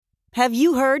Have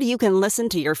you heard you can listen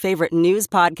to your favorite news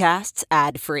podcasts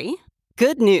ad-free?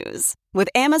 Good news. With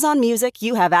Amazon Music,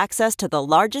 you have access to the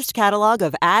largest catalog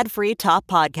of ad-free top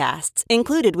podcasts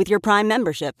included with your Prime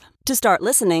membership. To start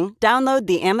listening, download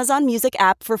the Amazon Music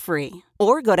app for free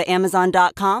or go to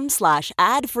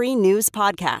amazon.com/ad-free news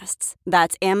podcasts.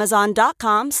 That's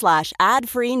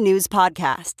amazon.com/ad-free news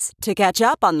podcasts to catch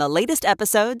up on the latest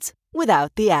episodes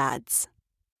without the ads.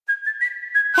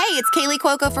 Hey, it's Kaylee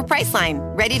Cuoco for Priceline.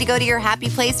 Ready to go to your happy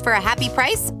place for a happy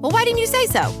price? Well, why didn't you say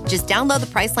so? Just download the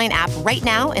Priceline app right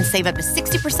now and save up to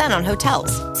 60% on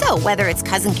hotels. So whether it's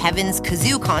Cousin Kevin's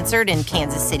Kazoo Concert in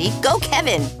Kansas City, go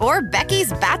Kevin, or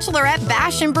Becky's Bachelorette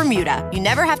Bash in Bermuda, you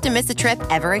never have to miss a trip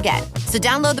ever again. So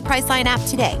download the Priceline app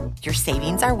today. Your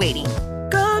savings are waiting.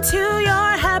 Go to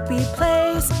your happy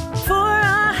place for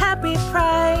a happy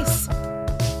price.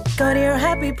 Go to your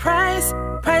happy price,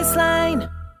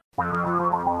 Priceline.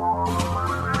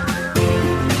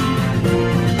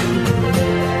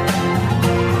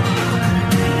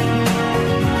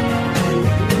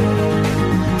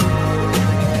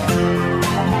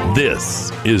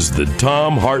 This is the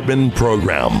Thom Hartmann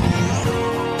Program.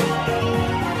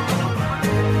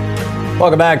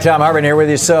 Welcome back. Thom Hartmann here with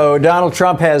you. So Donald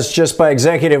Trump has just by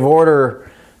executive order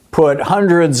put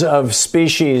hundreds of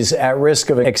species at risk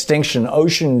of extinction,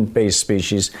 ocean-based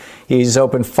species. He's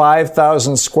opened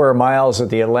 5,000 square miles of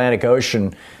the Atlantic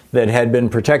Ocean that had been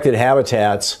protected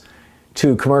habitats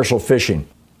to commercial fishing.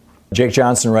 Jake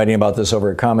Johnson writing about this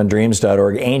over at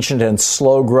commondreams.org. Ancient and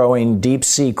slow-growing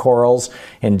deep-sea corals,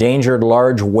 endangered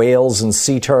large whales and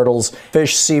sea turtles,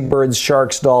 fish, seabirds,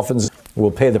 sharks, dolphins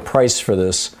will pay the price for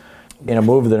this in a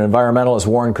move that environmentalists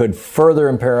warn could further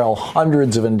imperil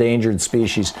hundreds of endangered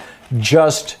species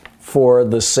just for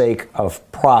the sake of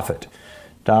profit.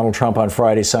 Donald Trump on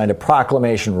Friday signed a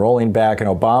proclamation rolling back an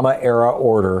Obama-era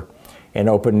order and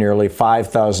opened nearly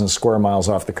 5,000 square miles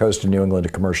off the coast of New England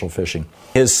to commercial fishing.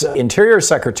 His Interior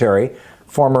Secretary,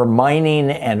 former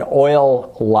mining and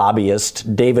oil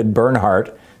lobbyist David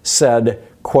Bernhardt, said,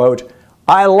 quote,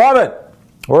 "I love it.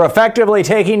 We're effectively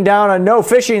taking down a no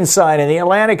fishing sign in the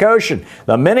Atlantic Ocean.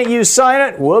 The minute you sign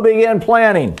it, we'll begin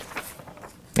planning."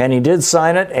 And he did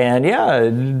sign it. And yeah,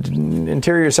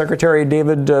 Interior Secretary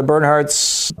David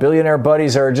Bernhardt's billionaire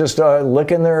buddies are just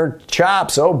licking their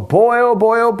chops. Oh boy, oh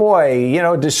boy, oh boy. You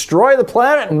know, destroy the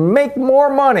planet and make more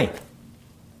money.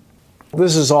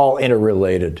 This is all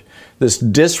interrelated. This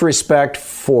disrespect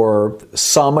for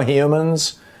some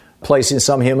humans, placing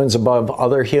some humans above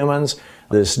other humans,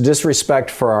 this disrespect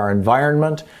for our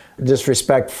environment,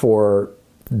 disrespect for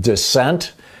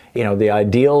dissent, you know, the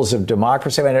ideals of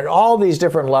democracy. I mean, at all these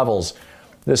different levels,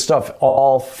 this stuff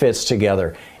all fits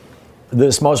together.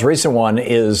 This most recent one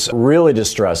is really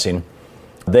distressing.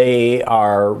 They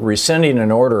are rescinding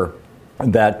an order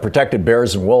that protected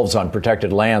bears and wolves on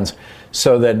protected lands,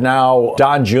 so that now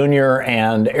Don Jr.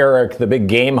 and Eric, the big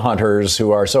game hunters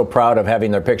who are so proud of having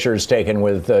their pictures taken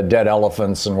with dead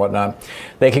elephants and whatnot,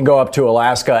 they can go up to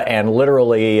Alaska and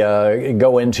literally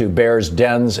go into bears'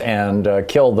 dens and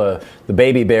kill the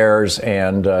baby bears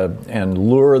and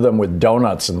lure them with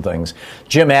donuts and things.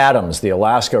 Jim Adams, the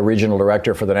Alaska Regional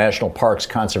Director for the National Parks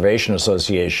Conservation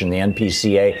Association, the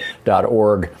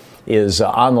NPCA.org, is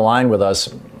on the line with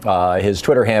us. His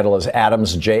Twitter handle is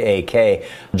AdamsJAK.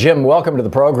 Jim, welcome to the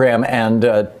program, and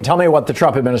tell me what the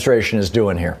Trump administration is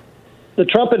doing here. The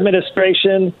Trump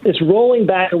administration is rolling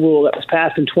back a rule that was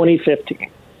passed in 2015.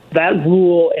 That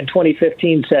rule in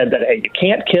 2015 said that, hey, you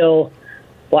can't kill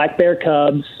black bear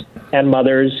cubs and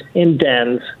mothers in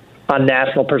dens on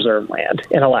national preserve land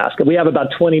in Alaska. We have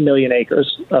about 20 million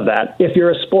acres of that if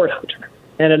you're a sport hunter.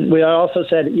 And we also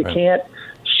said you can't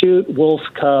shoot wolf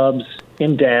cubs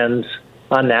in dens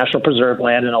on national preserve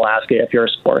land in Alaska if you're a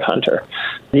sport hunter.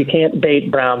 You can't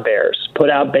bait brown bears, put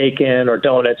out bacon or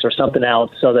donuts or something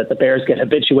else so that the bears get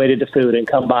habituated to food and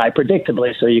come by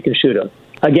predictably so you can shoot them.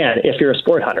 Again, if you're a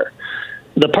sport hunter.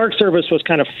 The Park Service was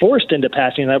kind of forced into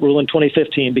passing that rule in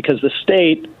 2015 because the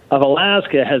state of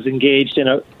Alaska has engaged in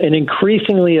an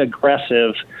increasingly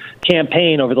aggressive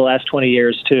campaign over the last 20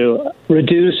 years to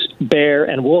reduce bear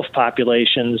and wolf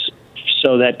populations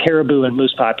so that caribou and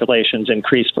moose populations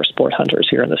increase for sport hunters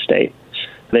here in the state.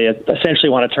 They essentially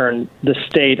want to turn the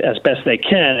state as best they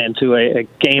can into a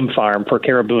game farm for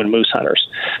caribou and moose hunters.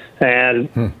 And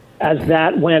as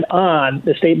that went on,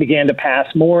 the state began to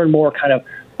pass more and more kind of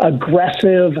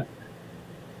aggressive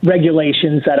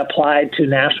regulations that applied to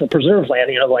national preserve land,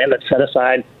 the land that's set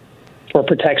aside for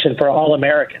protection for all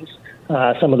Americans.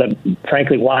 Some of the,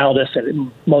 frankly, wildest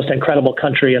and most incredible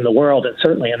country in the world, and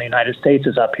certainly in the United States,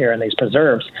 is up here in these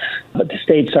preserves. But the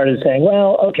state started saying,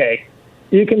 well, okay,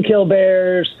 you can kill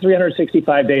bears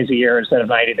 365 days a year instead of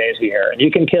 90 days a year. And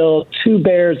you can kill 2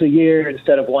 bears a year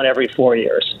instead of 1 every 4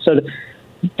 years. So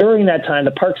during that time,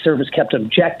 the Park Service kept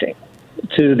objecting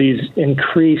to these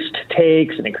increased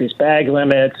takes and increased bag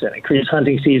limits and increased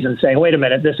hunting seasons, saying, wait a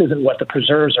minute, this isn't what the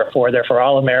preserves are for. They're for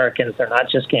all Americans. They're not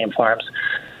just game farms.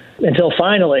 Until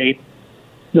finally,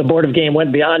 the Board of Game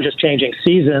went beyond just changing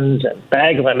seasons and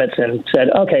bag limits and said,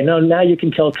 okay, no, now you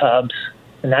can kill cubs,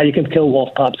 and now you can kill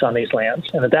wolf pups on these lands.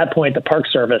 And at that point, the Park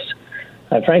Service,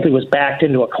 frankly, was backed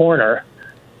into a corner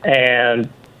and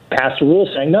passed a rule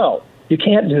saying, no, you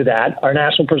can't do that. Our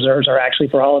national preserves are actually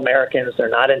for all Americans. They're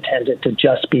not intended to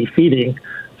just be feeding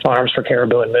farms for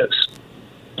caribou and moose.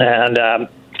 And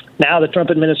now the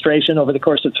Trump administration, over the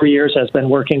course of 3 years, has been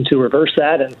working to reverse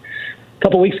that. And a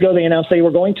couple weeks ago, they announced they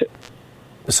were going to.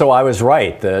 So I was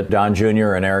right that Don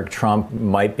Jr. and Eric Trump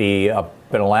might be up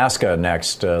in Alaska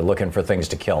next looking for things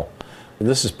to kill.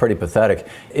 This is pretty pathetic.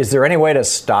 Is there any way to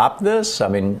stop this? I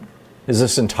mean, is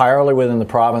this entirely within the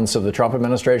province of the Trump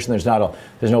administration? There's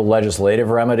no legislative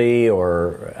remedy,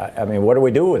 or, I mean, what do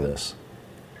we do with this?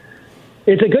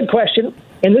 It's a good question.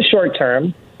 In the short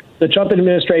term, the Trump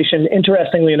administration,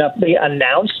 interestingly enough, they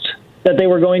announced that they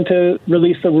were going to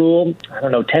release the rule,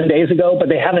 10 days ago, but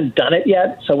they haven't done it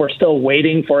yet. So we're still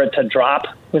waiting for it to drop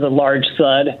with a large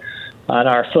thud on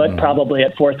our foot, probably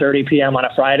at 4:30 p.m. on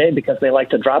a Friday, because they like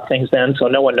to drop things then so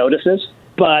no one notices.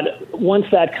 But once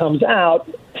that comes out,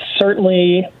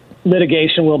 certainly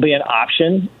litigation will be an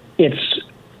option. It's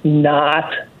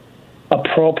not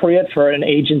appropriate for an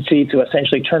agency to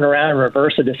essentially turn around and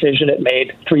reverse a decision it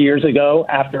made 3 years ago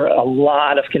after a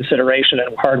lot of consideration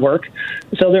and hard work.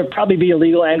 So there'll probably be a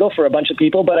legal angle for a bunch of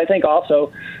people, but I think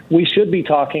also we should be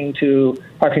talking to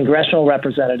our congressional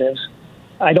representatives.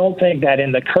 I don't think that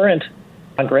in the current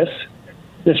Congress,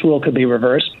 this rule could be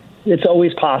reversed. It's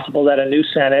always possible that a new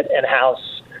Senate and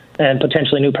House and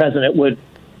potentially new president would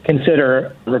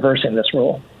consider reversing this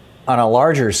rule. On a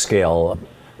larger scale,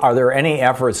 are there any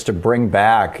efforts to bring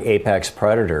back apex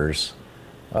predators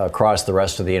across the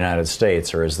rest of the United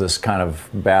States, or is this kind of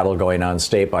battle going on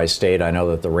state by state? I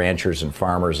know that the ranchers and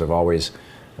farmers have always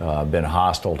been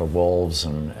hostile to wolves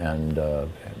and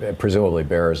presumably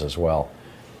bears as well.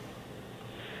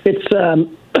 It's,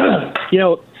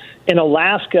 in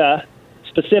Alaska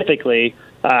specifically,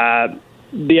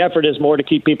 the effort is more to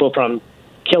keep people from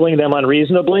killing them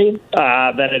unreasonably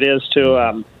than it is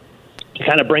to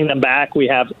kind of bring them back. We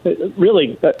have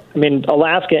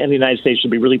Alaska and the United States should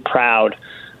be really proud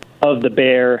of the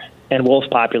bear and wolf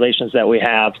populations that we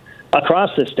have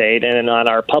across the state and on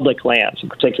our public lands,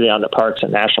 and particularly on the parks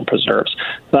and national preserves.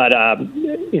 But,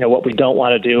 what we don't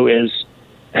want to do is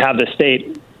have the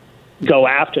state go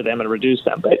after them and reduce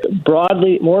them. But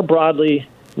more broadly,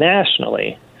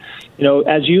 nationally,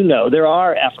 as you know, there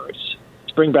are efforts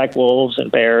to bring back wolves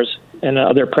and bears and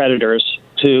other predators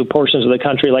to portions of the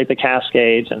country like the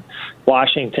Cascades and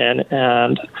Washington.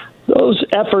 And those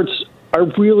efforts are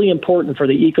really important for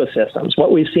the ecosystems.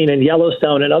 What we've seen in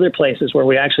Yellowstone and other places where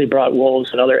we actually brought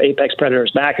wolves and other apex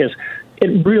predators back is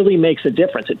it really makes a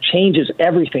difference. It changes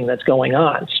everything that's going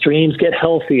on. Streams get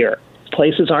healthier.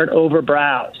 Places aren't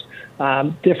overbrowsed.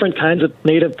 Different kinds of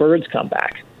native birds come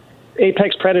back.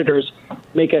 Apex predators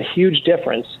make a huge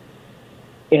difference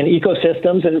in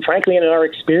ecosystems and, frankly, in our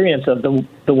experience of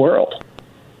the world.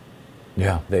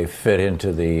 Yeah, they fit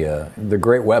into the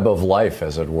great web of life,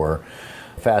 as it were.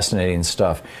 Fascinating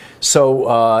stuff.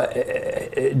 So,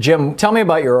 Jim, tell me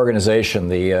about your organization,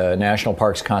 the National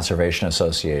Parks Conservation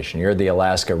Association. You're the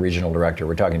Alaska Regional Director.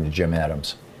 We're talking to Jim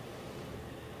Adams.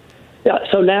 Yeah,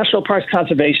 so National Parks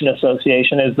Conservation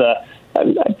Association is the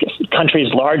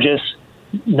country's largest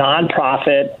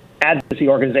nonprofit advocacy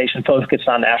organization focused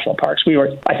on national parks.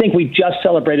 I think we just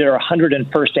celebrated our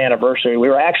 101st anniversary. We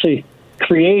were actually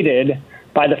created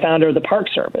by the founder of the Park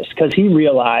Service because he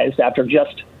realized after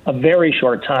just a very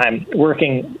short time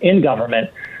working in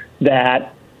government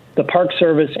that the Park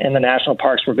Service and the national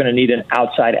parks were going to need an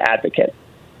outside advocate.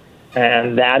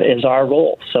 And that is our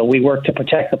role. So we work to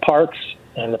protect the parks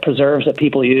and the preserves that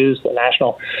people use, the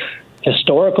national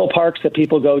historical parks that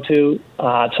people go to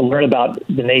learn about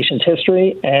the nation's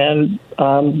history and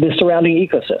the surrounding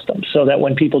ecosystems, so that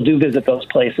when people do visit those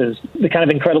places, the kind of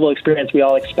incredible experience we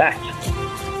all expect.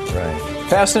 Right.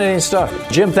 Fascinating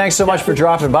stuff. Jim, thanks so much for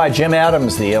dropping by. Jim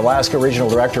Adams, the Alaska Regional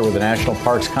Director with the National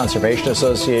Parks Conservation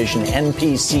Association,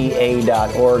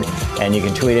 npca.org, and you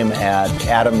can tweet him at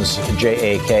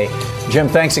AdamsJAK. Jim,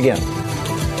 thanks again.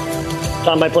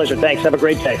 Tom, my pleasure. Thanks. Have a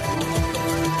great day.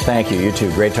 Thank you. You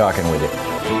too. Great talking with you.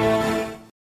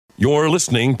 You're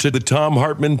listening to the Thom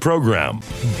Hartmann Program.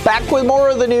 Back with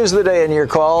more of the news of the day and your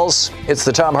calls. It's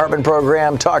the Thom Hartmann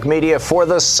Program, talk media for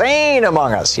the sane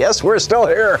among us. Yes, we're still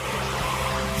here.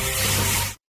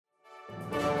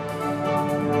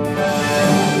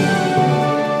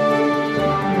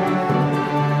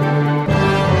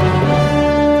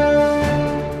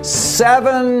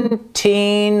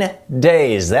 "17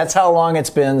 days. That's how long it's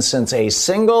been since a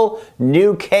single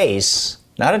new case,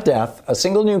 not a death, a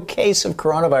single new case of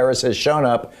coronavirus has shown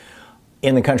up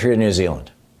in the country of New Zealand.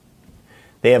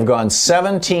 They have gone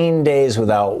 17 days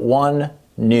without one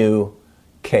new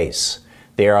case.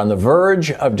 They are on the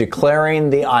verge of declaring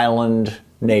the island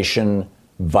nation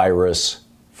virus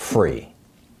free.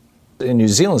 In New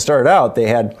Zealand started out, they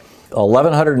had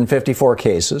 1,154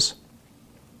 cases,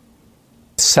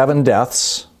 7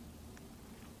 deaths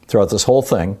throughout this whole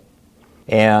thing,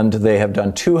 and they have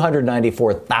done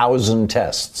 294,000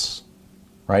 tests,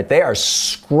 right? They are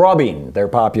scrubbing their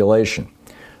population,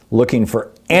 looking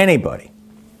for anybody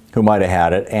who might have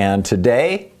had it, and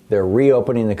today they're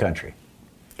reopening the country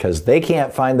because they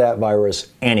can't find that virus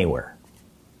anywhere.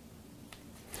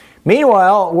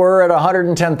 Meanwhile, we're at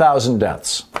 110,000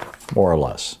 deaths, more or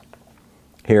less,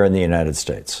 here in the United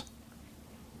States.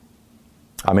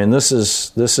 I mean, this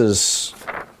is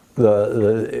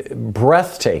the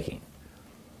breathtaking.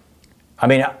 I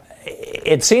mean,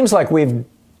 it seems like we've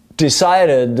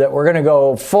decided that we're going to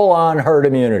go full-on herd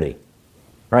immunity,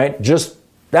 right? Just,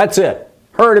 that's it.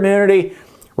 Herd immunity.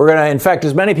 We're going to infect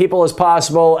as many people as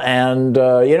possible, and,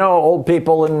 old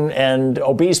people and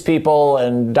obese people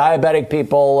and diabetic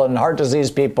people and heart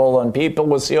disease people and people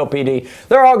with COPD.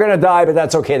 They're all going to die, but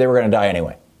that's okay. They were going to die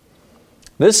anyway.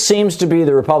 This seems to be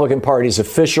the Republican Party's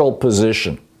official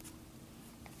position.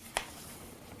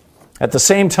 At the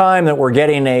same time that we're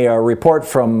getting a report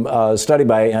from a study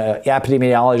by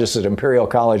epidemiologists at Imperial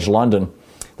College London,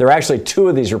 there are actually 2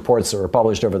 of these reports that were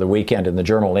published over the weekend in the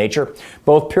journal Nature,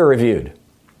 both peer-reviewed.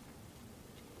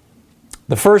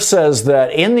 The first says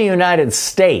that in the United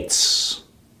States,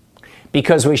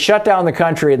 because we shut down the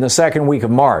country in the second week of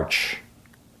March,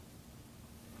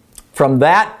 from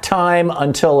that time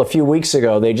until a few weeks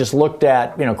ago, they just looked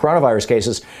at, coronavirus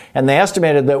cases, and they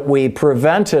estimated that we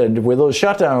prevented, with those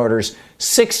shutdown orders,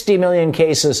 60 million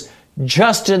cases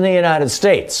just in the United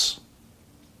States.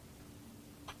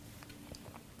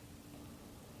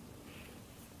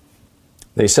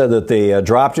 They said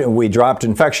that we dropped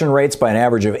infection rates by an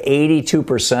average of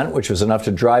 82%, which was enough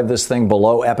to drive this thing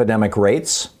below epidemic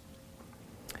rates.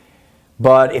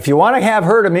 But if you want to have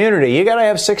herd immunity, you got to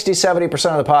have 60,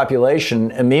 70% of the population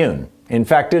immune,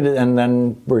 infected, and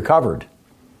then recovered.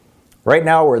 Right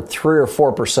now, we're at 3 or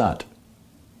 4%,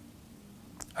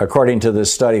 according to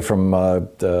this study from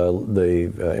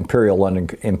the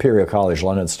Imperial College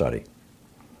London study.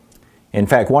 In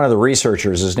fact, one of the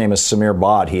researchers, his name is Samir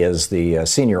Bhatt, he is the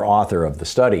senior author of the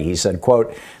study. He said,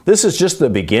 quote, "This is just the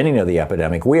beginning of the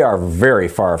epidemic. We are very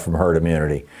far from herd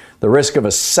immunity. The risk of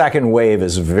a second wave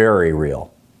is very real."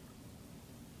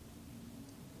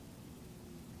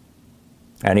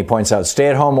 And he points out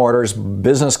stay-at-home orders,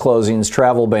 business closings,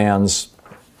 travel bans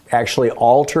actually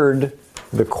altered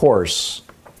the course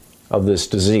of this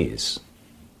disease.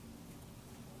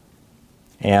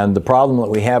 And the problem that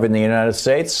we have in the United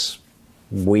States,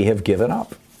 we have given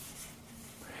up.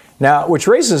 Now, which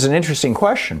raises an interesting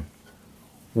question.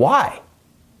 Why?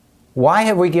 Why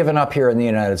have we given up here in the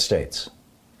United States?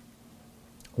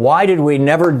 Why did we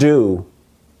never do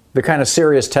the kind of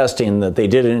serious testing that they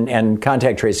did and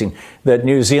contact tracing that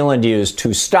New Zealand used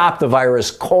to stop the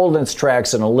virus cold in its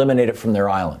tracks and eliminate it from their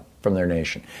island, from their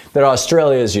nation, that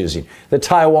Australia is using, that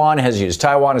Taiwan has used?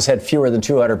 Taiwan has had fewer than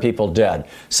 200 people dead.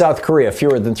 South Korea,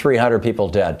 fewer than 300 people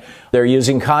dead. They're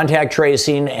using contact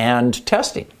tracing and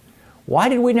testing. Why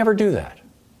did we never do that?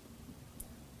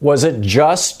 Was it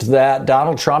just that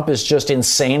Donald Trump is just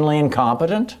insanely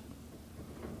incompetent?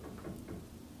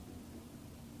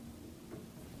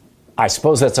 I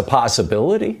suppose that's a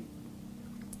possibility.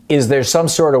 Is there some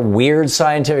sort of weird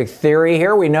scientific theory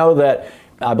here? We know that,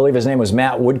 I believe his name was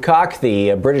Matt Woodcock,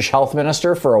 the British health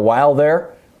minister for a while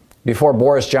there, before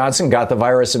Boris Johnson got the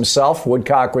virus himself.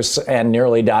 Woodcock was, and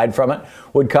nearly died from it.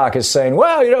 Woodcock is saying,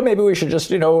 well, maybe we should just,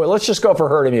 let's just go for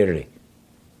herd immunity.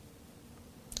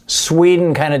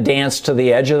 Sweden kind of danced to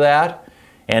the edge of that.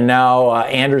 And now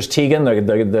Anders Tegan,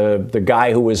 the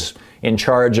guy who was in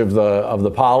charge of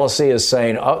the policy, is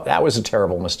saying, oh, that was a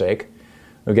terrible mistake.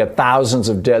 We've got thousands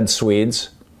of dead Swedes.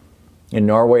 In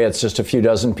Norway, it's just a few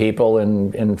dozen people.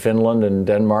 In Finland and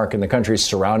Denmark and the countries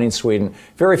surrounding Sweden,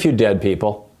 very few dead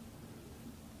people.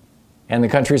 And the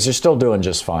countries are still doing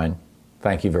just fine.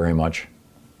 Thank you very much.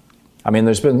 I mean,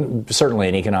 there's been certainly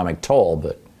an economic toll,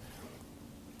 but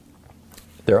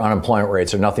their unemployment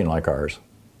rates are nothing like ours.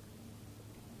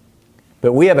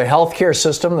 But we have a healthcare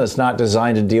system that's not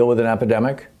designed to deal with an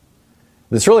epidemic.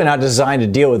 That's really not designed to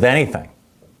deal with anything.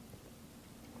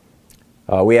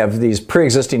 We have these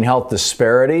pre-existing health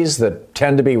disparities that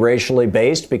tend to be racially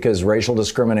based because racial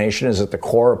discrimination is at the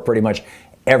core of pretty much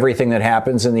everything that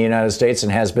happens in the United States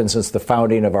and has been since the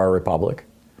founding of our republic.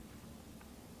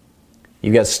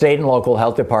 You've got state and local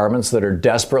health departments that are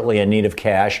desperately in need of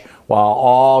cash, while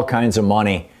all kinds of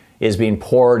money is being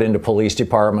poured into police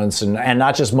departments, and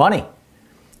not just money.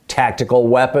 Tactical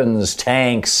weapons,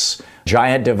 tanks,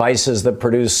 giant devices that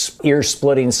produce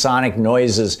ear-splitting sonic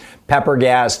noises, pepper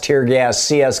gas, tear gas,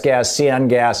 CS gas, CN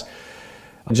gas.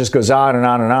 It just goes on and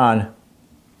on and on.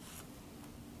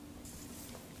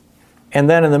 And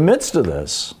then in the midst of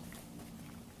this,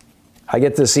 I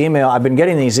get this email. I've been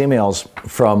getting these emails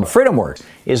from FreedomWorks,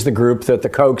 is the group that the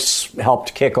Kochs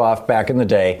helped kick off back in the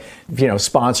day,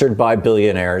 sponsored by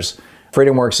billionaires.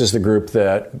 FreedomWorks is the group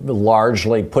that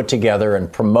largely put together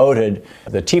and promoted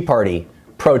the Tea Party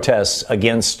protests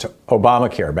against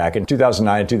Obamacare back in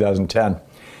 2009 and 2010.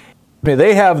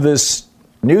 They have this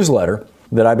newsletter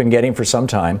that I've been getting for some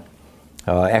time.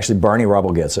 Actually, Barney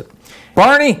Rubble gets it.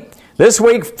 Barney, this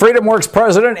week, FreedomWorks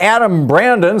President Adam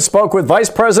Brandon spoke with Vice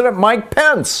President Mike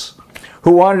Pence,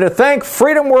 who wanted to thank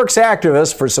FreedomWorks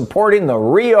activists for supporting the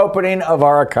reopening of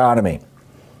our economy.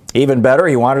 Even better,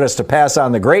 he wanted us to pass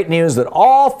on the great news that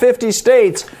all 50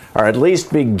 states are at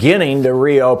least beginning to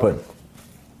reopen.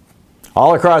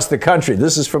 All across the country,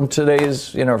 this is from today's,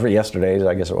 for yesterday's,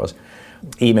 I guess it was,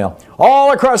 email.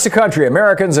 All across the country,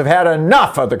 Americans have had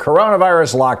enough of the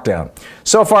coronavirus lockdown.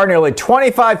 So far, nearly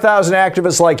 25,000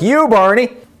 activists like you,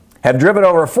 Barney, have driven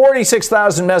over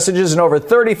 46,000 messages and over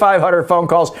 3,500 phone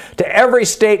calls to every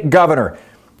state governor,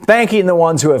 thanking the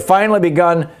ones who have finally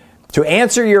begun to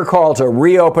answer your call to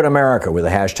reopen America with a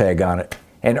hashtag on it,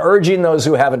 and urging those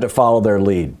who haven't to follow their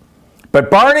lead. But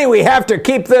Barney, we have to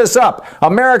keep this up.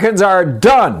 Americans are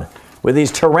done with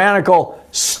these tyrannical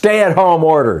stay-at-home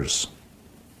orders.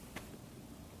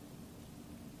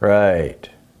 Right.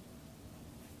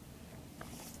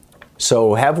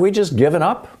 So have we just given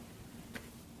up?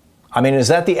 I mean, is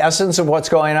that the essence of what's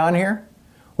going on here?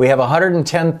 We have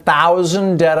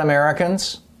 110,000 dead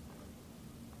Americans.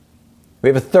 We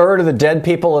have a third of the dead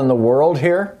people in the world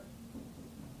here.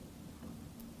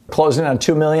 Closing on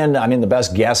 2 million. I mean, the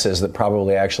best guess is that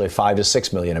probably actually 5 to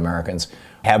 6 million Americans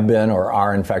have been or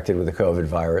are infected with the COVID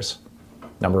virus.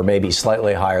 Number may be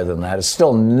slightly higher than that. It's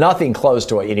still nothing close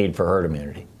to what you need for herd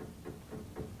immunity.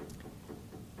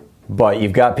 But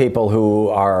you've got people who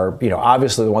are,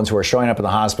 obviously the ones who are showing up in the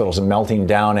hospitals and melting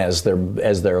down as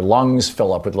their lungs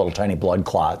fill up with little tiny blood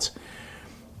clots.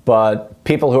 But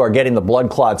people who are getting the blood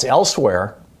clots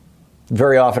elsewhere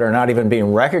very often are not even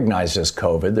being recognized as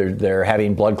COVID. They're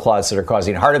having blood clots that are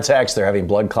causing heart attacks. They're having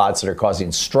blood clots that are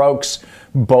causing strokes.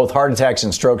 Both heart attacks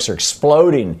and strokes are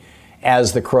exploding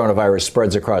as the coronavirus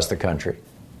spreads across the country.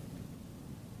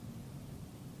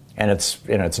 And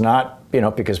it's not,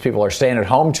 because people are staying at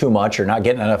home too much or not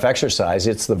getting enough exercise.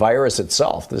 It's the virus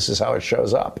itself. This is how it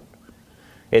shows up.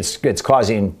 It's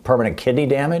causing permanent kidney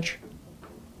damage.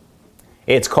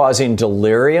 It's causing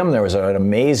delirium. There was an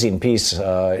amazing piece.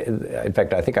 In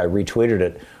fact, I think I retweeted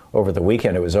it over the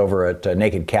weekend. It was over at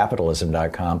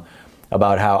nakedcapitalism.com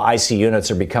about how ICU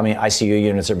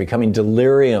units are becoming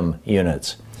delirium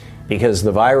units because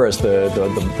the virus,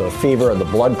 the fever, and the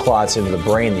blood clots into the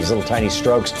brain, these little tiny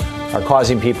strokes, are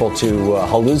causing people to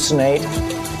hallucinate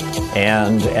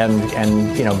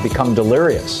and become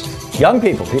delirious. Young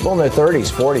people in their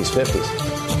 30s, 40s, 50s,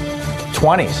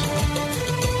 20s.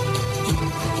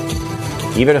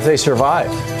 Even if they survive,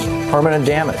 permanent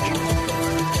damage.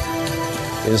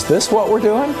 Is this what we're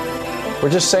doing? We're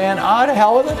just saying, to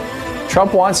hell with it?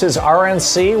 Trump wants his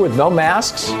RNC with no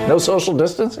masks, no social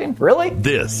distancing? Really?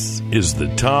 This is the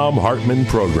Thom Hartmann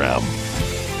Program.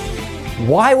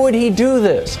 Why would he do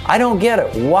this? I don't get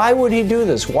it. Why would he do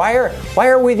this? Why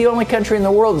are we the only country in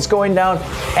the world that's going down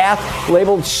path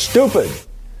labeled stupid?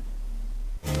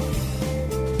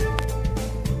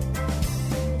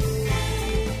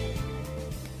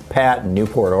 Pat in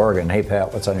Newport, Oregon. Hey,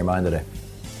 Pat, what's on your mind today?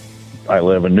 I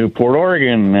live in Newport,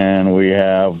 Oregon, and we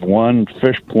have one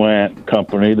fish plant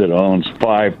company that owns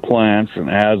 5 plants, and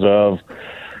as of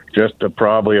just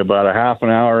probably about a half an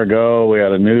hour ago, we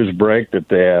had a news break that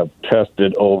they have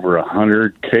tested over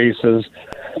 100 cases,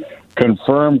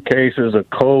 confirmed cases of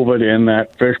COVID in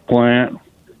that fish plant.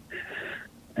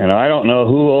 And I don't know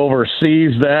who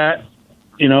oversees that,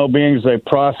 being as they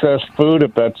process food,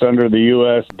 if that's under the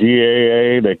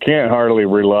USDAA, they can't hardly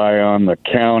rely on the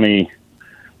county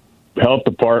health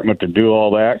department to do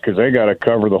all that because they got to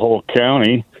cover the whole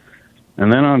county.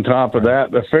 And then on top of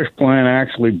that, the fish plant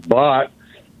actually bought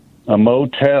a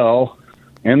motel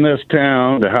in this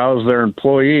town to house their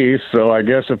employees. So I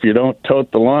guess if you don't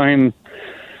tote the line,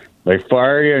 they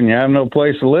fire you and you have no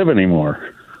place to live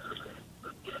anymore.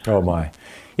 Oh, my.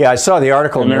 Yeah, I saw the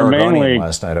article in the Oregonian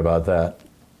last night about that.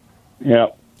 Yeah,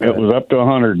 it was up to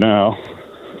 100 now.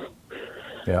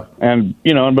 Yeah. And,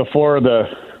 and before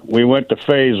we went to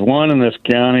phase 1 in this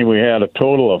county, we had a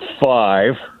total of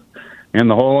 5 in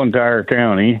the whole entire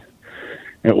county.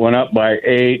 It went up by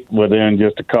 8 within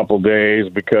just a couple days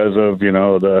because of,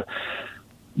 the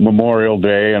Memorial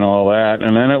Day and all that.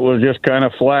 And then it was just kind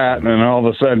of flat, and then all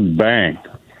of a sudden, bang.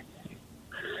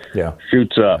 Yeah.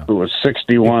 Shoots up. Yeah. It was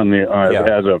 61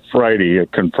 as of Friday,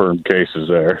 confirmed cases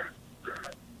there.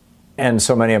 And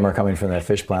so many of them are coming from that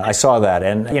fish plant. I saw that.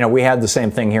 And, we had the same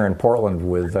thing here in Portland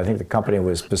with, I think the company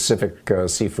was Pacific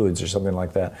Seafoods or something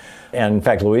like that. And in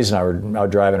fact, Louise and I were out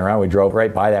driving around. We drove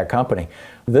right by that company.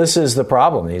 This is the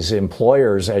problem. These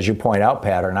employers, as you point out,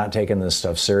 Pat, are not taking this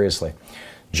stuff seriously.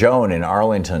 Joan in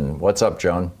Arlington. What's up,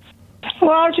 Joan?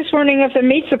 Well, I was just wondering if the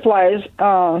meat supply is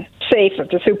safe at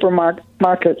the supermarket,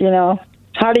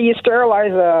 How do you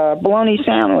sterilize a bologna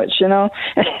sandwich,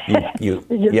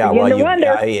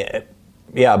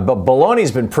 But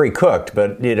bologna's been pre-cooked,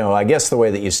 but, I guess the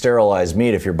way that you sterilize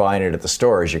meat if you're buying it at the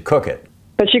store is you cook it.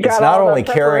 But you got it's not all only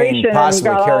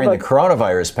possibly carrying the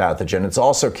coronavirus pathogen, it's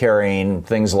also carrying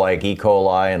things like E.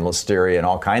 coli and listeria and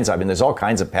all kinds of, there's all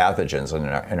kinds of pathogens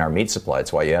in our meat supply.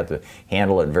 That's why you have to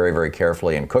handle it very, very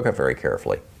carefully and cook it very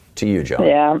carefully. To you,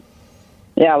 Joan.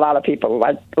 Yeah, a lot of people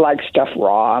like stuff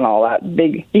raw and all that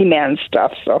big E-man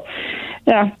stuff. So,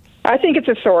 I think it's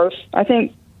a source. I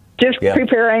think just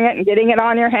preparing it and getting it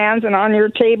on your hands and on your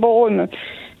table and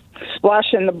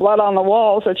splashing the blood on the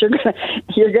walls that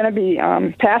you're gonna be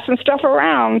passing stuff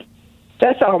around.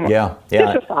 That's all. Yeah.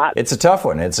 Just a thought. It's a tough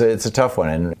one. It's a tough one,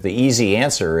 and the easy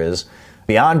answer is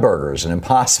Beyond Burgers and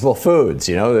Impossible Foods.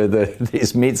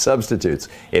 These meat substitutes.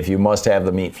 If you must have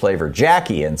the meat flavor.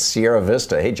 Jackie in Sierra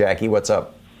Vista. Hey, Jackie, what's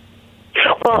up?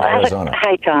 Well,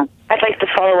 hi, Tom. I'd like to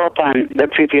follow up on the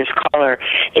previous caller.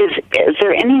 Is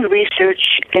there any research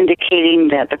indicating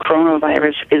that the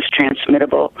coronavirus is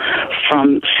transmittable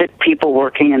from sick people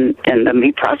working in the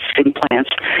meat processing plants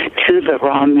to the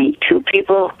raw meat to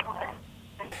people?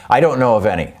 I don't know of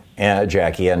any,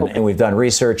 Jackie, and we've done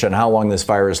research on how long this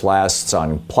virus lasts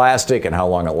on plastic and how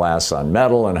long it lasts on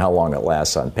metal and how long it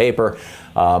lasts on paper.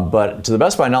 But to the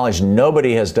best of my knowledge,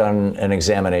 nobody has done an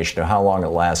examination of how long it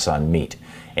lasts on meat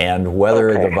and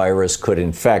whether the virus could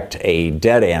infect a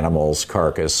dead animal's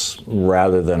carcass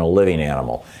rather than a living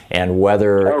animal. And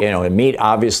whether, in meat,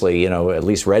 obviously, at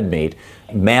least red meat,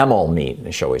 mammal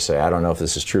meat, shall we say. I don't know if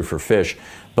this is true for fish,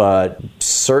 but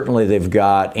certainly they've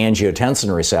got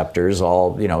angiotensin receptors.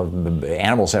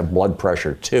 Animals have blood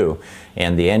pressure too,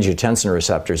 and the angiotensin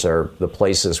receptors are the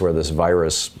places where this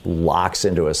virus locks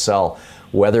into a cell.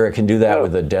 Whether it can do that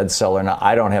with a dead cell or not,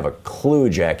 I don't have a clue,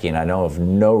 Jackie, and I know of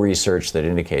no research that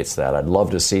indicates that. I'd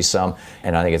love to see some,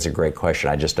 and I think it's a great question.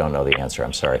 I just don't know the answer.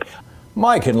 I'm sorry.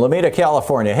 Mike in Lomita,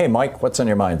 California. Hey, Mike, what's on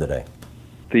your mind today?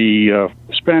 The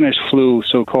Spanish flu,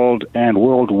 so-called, and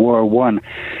World War I.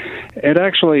 It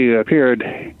actually appeared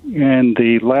in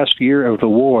the last year of the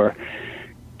war,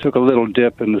 took a little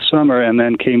dip in the summer, and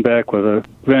then came back with a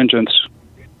vengeance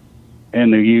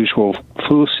in the usual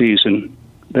flu season.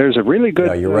 There's a really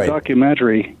good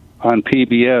documentary on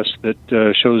PBS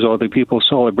that shows all the people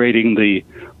celebrating the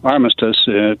armistice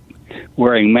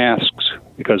wearing masks,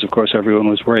 because, of course, everyone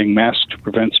was wearing masks to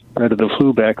prevent spread of the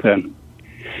flu back then.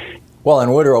 Well,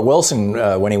 and Woodrow Wilson,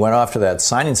 when he went off to that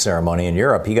signing ceremony in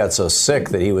Europe, he got so sick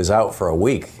that he was out for a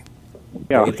week.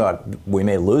 Yeah. He thought we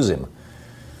may lose him.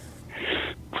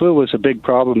 Flu was a big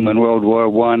problem in World War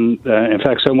I. In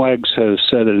fact, some wags have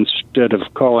said that instead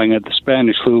of calling it the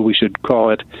Spanish flu, we should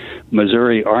call it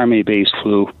Missouri Army-based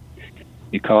flu,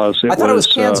 because I thought it was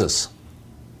Kansas.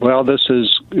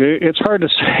 It's hard to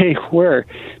say where,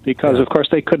 because, of course,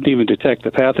 they couldn't even detect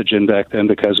the pathogen back then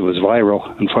because it was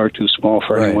viral and far too small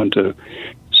for anyone to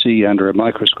see under a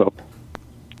microscope.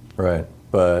 Right.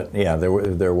 But, yeah, it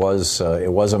was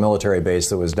a military base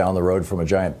that was down the road from a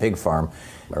giant pig farm,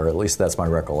 or at least that's my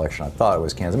recollection. I thought it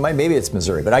was Kansas. Maybe it's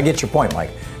Missouri, but I get your point,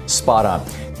 Mike. Spot on.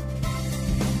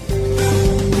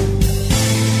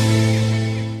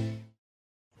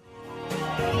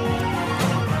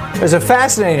 There's a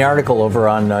fascinating article over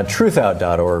on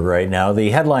truthout.org right now.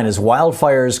 The headline is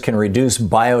Wildfires Can Reduce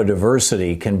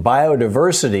Biodiversity. Can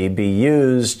biodiversity be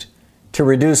used to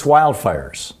reduce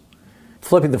wildfires?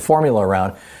 Flipping the formula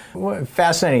around.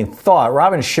 Fascinating thought.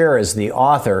 Robin Scher is the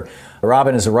author.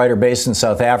 Robin is a writer based in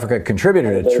South Africa,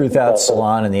 contributor to Truthout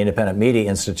Salon and the Independent Media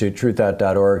Institute,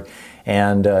 truthout.org.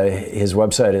 And his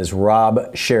website is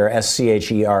Rob Scher,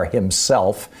 S-C-H-E-R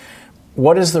himself.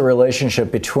 What is the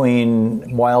relationship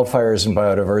between wildfires and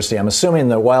biodiversity? I'm assuming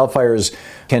that wildfires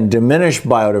can diminish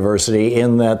biodiversity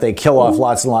in that they kill off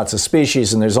lots and lots of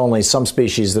species, and there's only some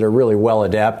species that are really well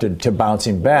adapted to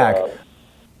bouncing back.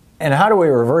 And how do we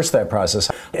reverse that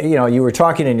process? You know, you were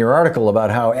talking in your article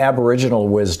about how Aboriginal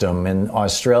wisdom in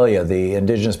Australia, the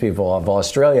indigenous people of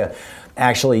Australia,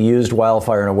 actually used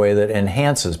wildfire in a way that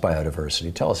enhances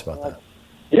biodiversity. Tell us about that.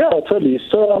 Yeah, totally.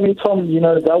 So, I mean, Tom, you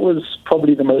know, that was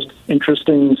probably the most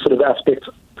interesting sort of aspect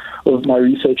of my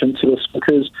research into this,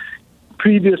 because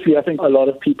previously I think a lot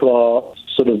of people are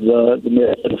sort of the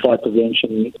method of fire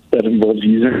prevention that involves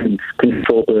using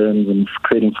controlled burns and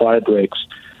creating fire breaks.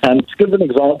 And to give an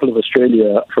example of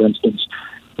Australia, for instance,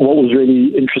 what was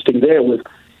really interesting there was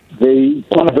they,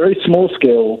 on a very small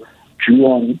scale, drew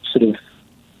on sort of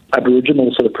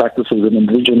Aboriginal sort of practices and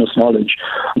indigenous knowledge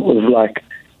of like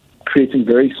creating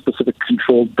very specific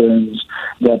controlled burns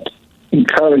that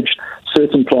encouraged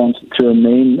certain plants to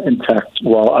remain intact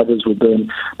while others were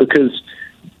burned. Because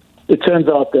it turns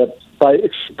out that by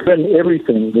burning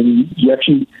everything, then you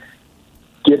actually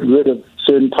get rid of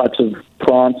certain types of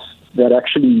plants that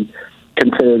actually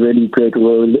can play a really great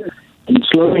role in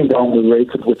slowing down the rate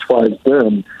at which fires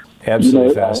burn.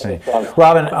 Absolutely fascinating.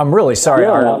 Robin, I'm really sorry.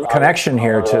 Our connection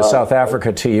here to South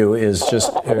Africa to you is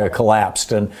just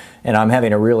collapsed, and I'm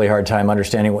having a really hard time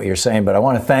understanding what you're saying, but I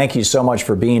want to thank you so much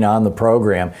for being on the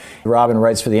program. Robin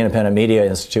writes for the Independent Media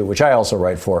Institute, which I also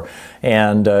write for,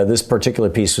 and this particular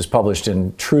piece was published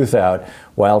in Truthout.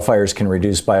 Wildfires can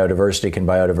reduce biodiversity. Can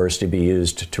biodiversity be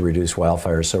used to reduce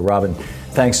wildfires? So, Robin,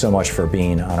 thanks so much for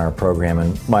being on our program,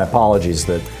 and my apologies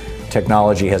that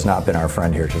technology has not been our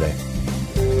friend here today.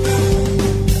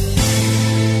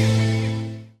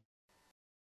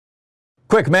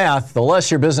 Quick math, the less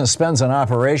your business spends on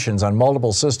operations, on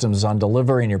multiple systems, on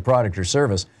delivering your product or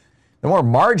service, the more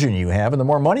margin you have and the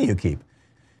more money you keep.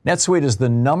 NetSuite is the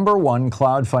 #1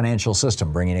 cloud financial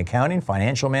system, bringing accounting,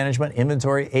 financial management,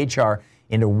 inventory, HR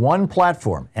into one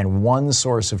platform and one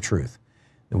source of truth.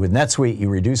 With NetSuite, you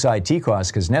reduce IT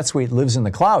costs because NetSuite lives in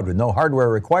the cloud with no hardware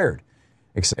required,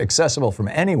 accessible from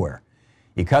anywhere.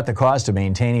 You cut the cost of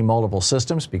maintaining multiple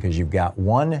systems because you've got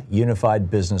one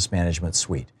unified business management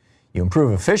suite. You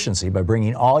improve efficiency by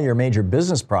bringing all your major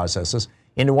business processes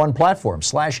into one platform,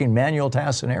 slashing manual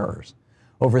tasks and errors.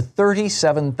 Over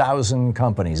 37,000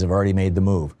 companies have already made the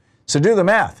move. So do the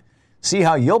math. See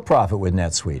how you'll profit with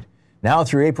NetSuite. Now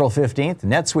through April 15th,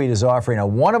 NetSuite is offering a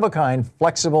one-of-a-kind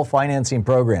flexible financing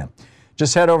program.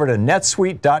 Just head over to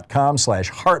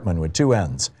netsuite.com/Hartmann with 2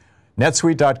 N's.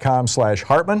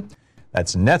 netsuite.com/Hartmann.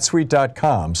 That's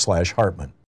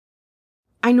netsuite.com/Hartmann.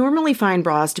 I normally find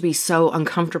bras to be so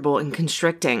uncomfortable and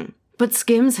constricting, but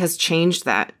Skims has changed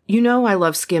that. You know I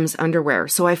love Skims underwear,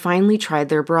 so I finally tried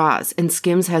their bras, and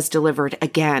Skims has delivered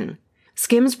again.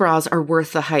 Skims bras are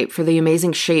worth the hype for the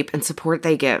amazing shape and support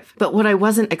they give, but what I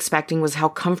wasn't expecting was how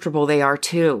comfortable they are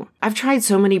too. I've tried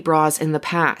so many bras in the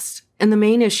past, and the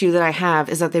main issue that I have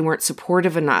is that they weren't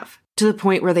supportive enough, to the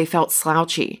point where they felt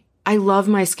slouchy. I love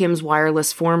my Skims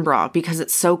wireless form bra because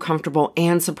it's so comfortable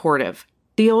and supportive.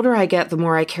 The older I get, the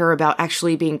more I care about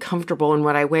actually being comfortable in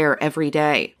what I wear every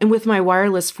day. And with my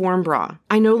wireless form bra,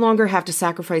 I no longer have to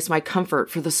sacrifice my comfort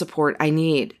for the support I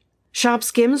need. Shop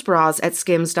Skims bras at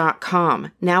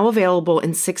skims.com, now available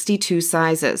in 62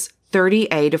 sizes,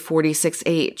 30A to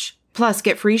 46H. Plus,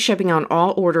 get free shipping on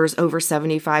all orders over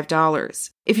 $75.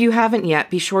 If you haven't yet,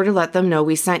 be sure to let them know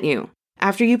we sent you.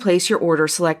 After you place your order,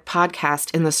 select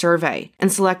Podcast in the survey,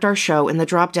 and select our show in the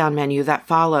drop-down menu that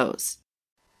follows.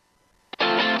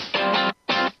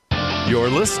 You're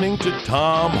listening to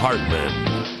Thom Hartmann.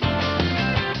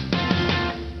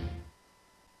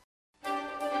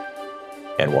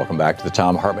 And welcome back to the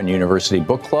Thom Hartmann University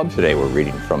Book Club. Today we're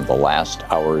reading from The Last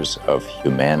Hours of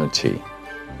Humanity,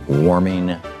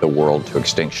 Warming the World to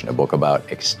Extinction, a book about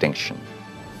extinction.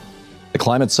 The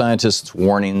climate scientists'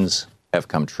 warnings have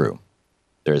come true.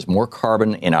 There is more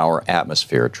carbon in our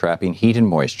atmosphere, trapping heat and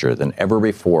moisture, than ever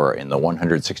before in the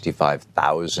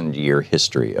 165,000-year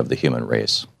history of the human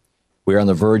race. We are on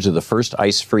the verge of the first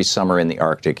ice-free summer in the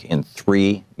Arctic in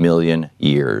 3 million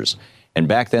years. And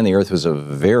back then, the Earth was a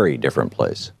very different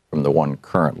place from the one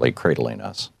currently cradling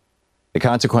us. The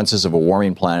consequences of a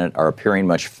warming planet are appearing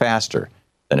much faster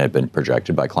than had been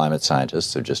projected by climate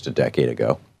scientists of just a decade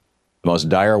ago. The most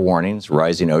dire warnings,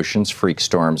 rising oceans, freak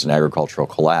storms, and agricultural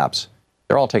collapse,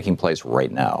 they're all taking place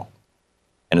right now.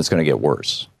 And it's going to get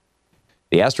worse.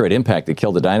 The asteroid impact that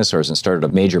killed the dinosaurs and started a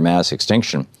major mass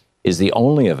extinction is the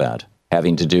only event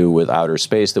having to do with outer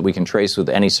space that we can trace with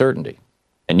any certainty.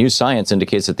 And new science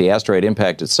indicates that the asteroid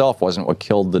impact itself wasn't what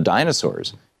killed the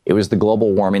dinosaurs. It was the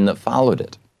global warming that followed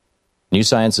it. New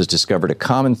science has discovered a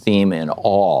common theme in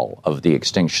all of the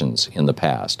extinctions in the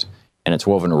past, and it's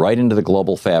woven right into the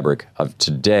global fabric of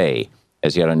today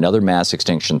as yet another mass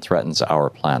extinction threatens our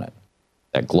planet.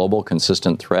 That global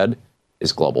consistent thread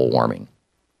is global warming.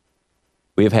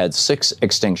 We have had 6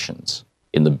 extinctions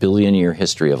in the billion-year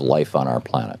history of life on our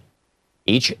planet.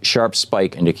 Each sharp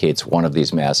spike indicates one of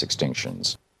these mass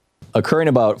extinctions. Occurring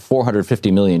about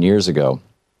 450 million years ago,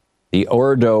 the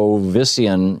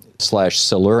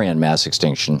Ordovician/Silurian mass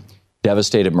extinction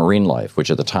devastated marine life, which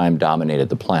at the time dominated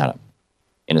the planet.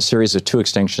 In a series of 2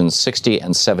 extinctions, 60%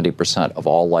 and 70% of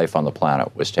all life on the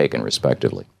planet was taken,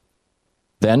 respectively.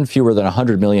 Then, fewer than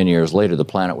 100 million years later, the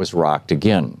planet was rocked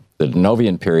again. The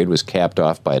Denovian period was capped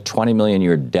off by a 20 million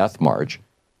year death march.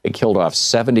 It killed off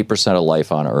 70% of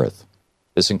life on Earth.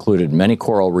 This included many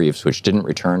coral reefs, which didn't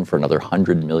return for another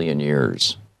 100 million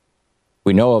years.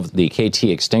 We know of the KT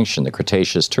extinction, the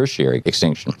Cretaceous-Tertiary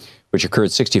extinction, which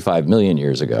occurred 65 million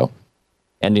years ago,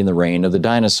 ending the reign of the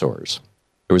dinosaurs.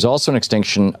 There was also an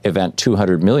extinction event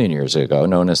 200 million years ago,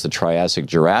 known as the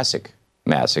Triassic-Jurassic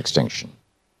mass extinction.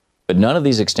 But none of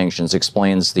these extinctions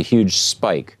explains the huge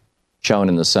spike shown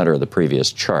in the center of the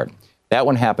previous chart. That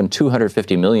one happened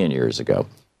 250 million years ago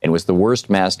and was the worst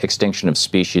mass extinction of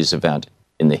species event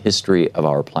in the history of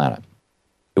our planet.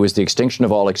 It was the extinction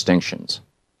of all extinctions.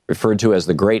 Referred to as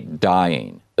the Great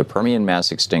Dying, the Permian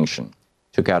mass extinction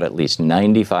took out at least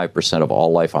 95% of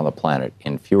all life on the planet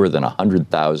in fewer than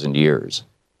 100,000 years,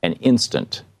 an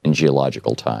instant in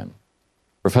geological time.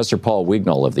 Professor Paul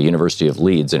Wignall of the University of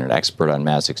Leeds and an expert on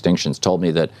mass extinctions told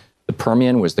me that the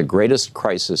Permian was the greatest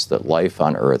crisis that life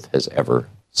on Earth has ever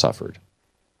suffered.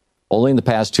 Only in the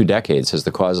past 2 decades has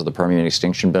the cause of the Permian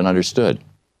extinction been understood.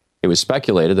 It was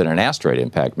speculated that an asteroid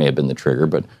impact may have been the trigger,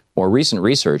 but more recent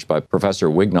research by Professor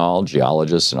Wignall,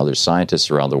 geologists, and other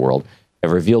scientists around the world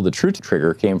have revealed the true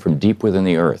trigger came from deep within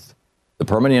the Earth. The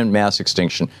Permian mass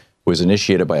extinction was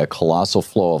initiated by a colossal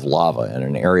flow of lava in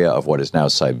an area of what is now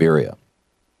Siberia.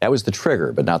 That was the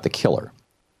trigger, but not the killer.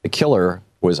 The killer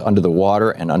was under the water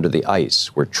and under the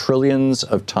ice, where trillions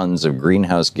of tons of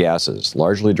greenhouse gases,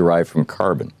 largely derived from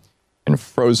carbon, and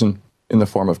frozen in the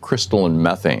form of crystalline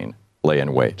methane, lay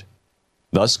in wait.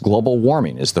 Thus, global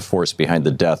warming is the force behind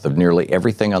the death of nearly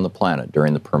everything on the planet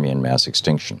during the Permian mass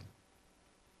extinction.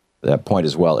 That point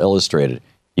is well illustrated.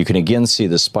 You can again see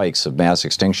the spikes of mass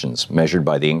extinctions measured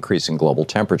by the increase in global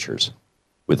temperatures,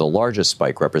 with the largest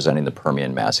spike representing the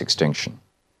Permian mass extinction.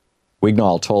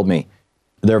 Wignall told me,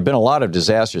 there have been a lot of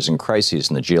disasters and crises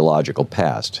in the geological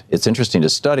past. It's interesting to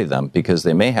study them because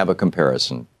they may have a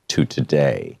comparison to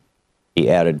today. He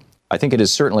added, I think it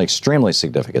is certainly extremely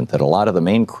significant that a lot of the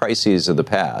main crises of the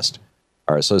past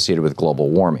are associated with global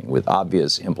warming, with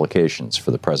obvious implications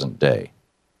for the present day.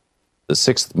 The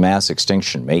 6th mass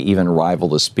extinction may even rival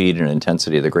the speed and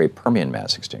intensity of the Great Permian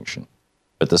mass extinction,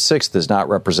 but the 6th is not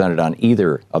represented on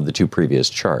either of the 2 previous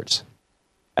charts.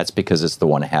 That's because it's the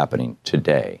one happening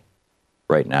today,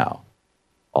 right now,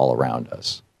 all around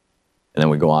us. And then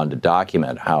we go on to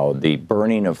document how the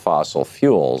burning of fossil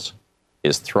fuels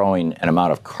is throwing an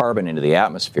amount of carbon into the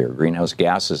atmosphere, greenhouse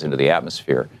gases into the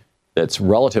atmosphere, that's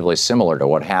relatively similar to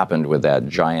what happened with that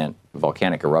giant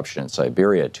volcanic eruption in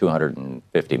Siberia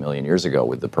 250 million years ago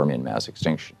with the Permian mass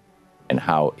extinction, and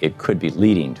how it could be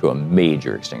leading to a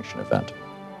major extinction event.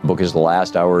 The book is The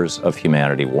Last Hours of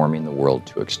Humanity, Warming the World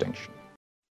to Extinction.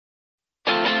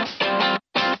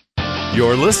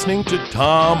 You're listening to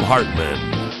Thom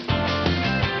Hartmann.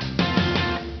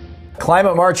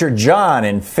 Climate marcher John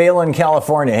in Phelan,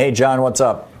 California. Hey, John, what's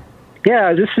up?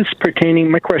 Yeah,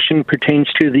 my question pertains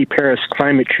to the Paris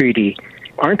Climate Treaty.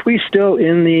 Aren't we still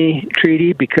in the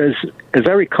treaty? Because, as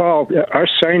I recall, our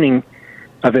signing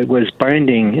of it was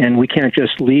binding, and we can't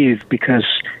just leave because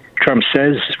Trump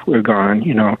says we're gone,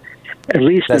 at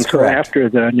least That's until correct. After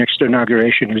the next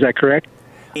inauguration. Is that correct?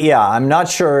 Yeah, I'm not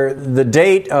sure. The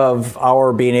date of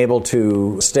our being able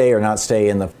to stay or not stay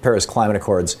in the Paris Climate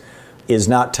Accords is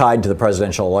not tied to the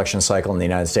presidential election cycle in the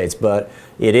United States, but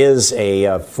it is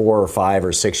a 4 or 5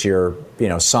 or 6 year,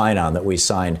 sign-on that we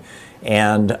signed.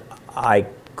 And I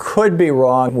could be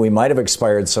wrong. We might have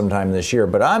expired sometime this year,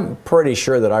 but I'm pretty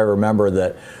sure that I remember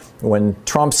that when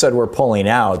Trump said we're pulling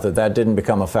out, that didn't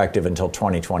become effective until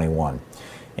 2021.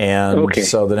 And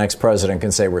so the next president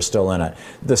can say we're still in it.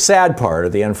 The sad part, or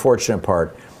the unfortunate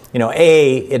part,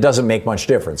 it doesn't make much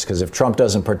difference, because if Trump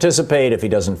doesn't participate, if he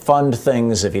doesn't fund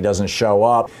things, if he doesn't show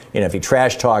up, if he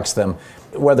trash talks them,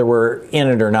 whether we're in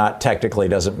it or not technically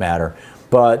doesn't matter.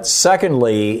 But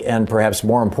secondly, and perhaps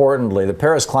more importantly, the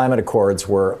Paris Climate Accords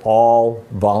were all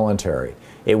voluntary.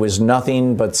 It was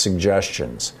nothing but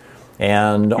suggestions.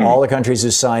 And all the countries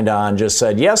who signed on just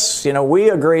said, yes, we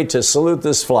agree to salute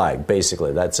this flag.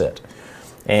 Basically, that's it.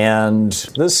 And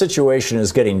this situation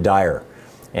is getting dire.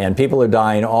 And people are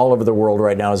dying all over the world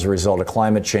right now as a result of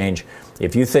climate change.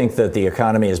 If you think that the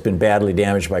economy has been badly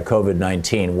damaged by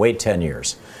COVID-19, wait 10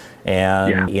 years.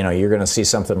 And, you're going to see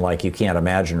something like you can't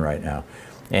imagine right now.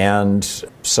 And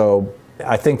so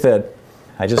I think that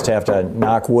I just have to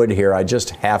knock wood here. I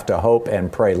just have to hope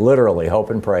and pray, literally hope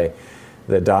and pray,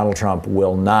 that Donald Trump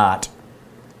will not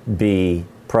be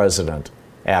president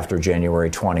after January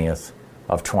 20th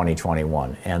of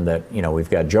 2021. And that, we've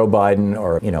got Joe Biden,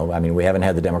 or, we haven't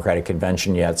had the Democratic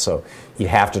convention yet, so you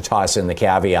have to toss in the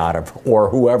caveat of, or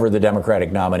whoever the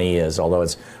Democratic nominee is, although I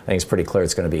think it's pretty clear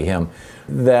it's going to be him,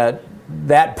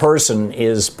 that person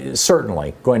is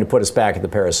certainly going to put us back at the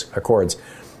Paris Accords.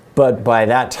 But by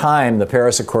that time, the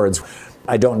Paris Accords,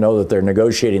 I don't know that they're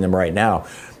negotiating them right now,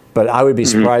 but I would be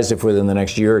surprised if within the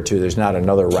next year or two there's not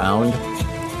another round.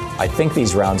 I think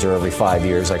these rounds are every 5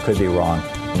 years. I could be wrong.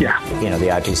 Yeah. The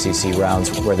IPCC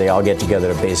rounds where they all get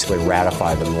together to basically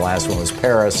ratify them. The last one was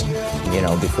Paris.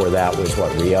 Before that was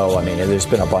Rio. There's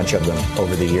been a bunch of them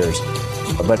over the years.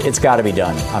 But it's got to be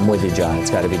done. I'm with you, John. It's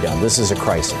got to be done. This is a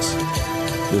crisis.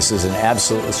 This is an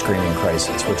absolutely screaming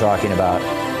crisis. We're talking about,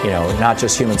 not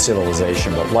just human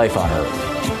civilization, but life on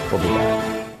Earth. We'll be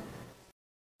back.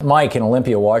 Mike in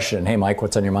Olympia, Washington. Hey, Mike,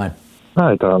 what's on your mind?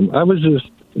 Hi, Tom. I was just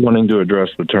wanting to address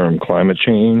the term climate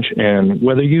change and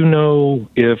whether you know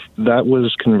if that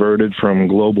was converted from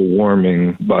global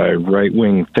warming by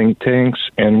right-wing think tanks,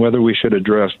 and whether we should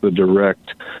address the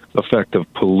direct effect of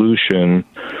pollution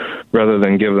rather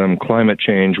than give them climate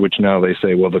change, which now they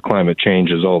say, well, the climate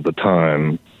changes all the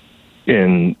time.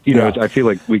 And, I feel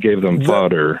like we gave them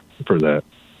fodder for that.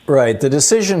 Right. The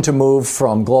decision to move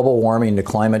from global warming to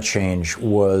climate change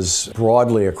was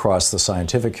broadly across the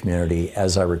scientific community,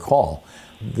 as I recall.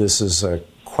 This is a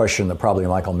question that probably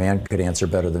Michael Mann could answer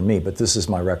better than me, but this is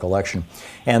my recollection.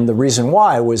 And the reason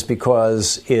why was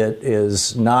because it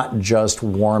is not just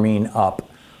warming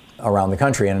up around the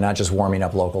country and not just warming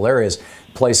up local areas.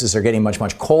 Places are getting much,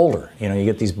 much colder. You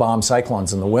get these bomb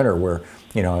cyclones in the winter where,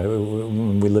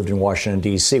 when we lived in Washington,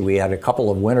 D.C., we had a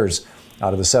couple of winters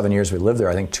out of the 7 years we lived there.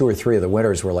 I think 2 or 3 of the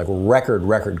winters were like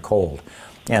record cold.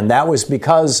 And that was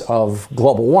because of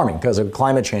global warming, because of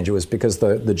climate change. It was because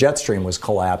the jet stream was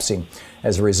collapsing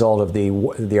as a result of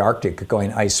the Arctic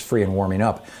going ice-free and warming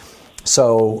up.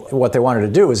 So what they wanted to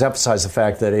do is emphasize the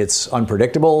fact that it's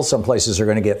unpredictable. Some places are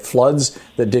going to get floods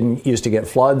that didn't used to get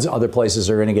floods. Other places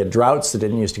are going to get droughts that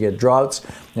didn't used to get droughts.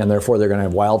 And therefore, they're going to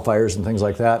have wildfires and things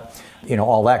like that.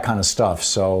 All that kind of stuff.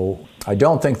 So I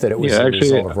don't think that it was a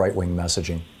result of right-wing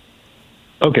messaging.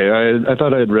 Okay, I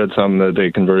thought I had read something that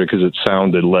they converted because it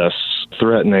sounded less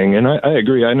threatening. And I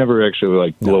agree. I never actually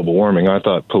liked global warming. I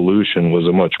thought pollution was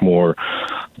a much more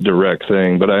direct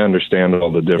thing, but I understand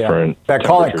all the different. In fact,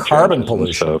 call it carbon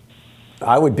pollution.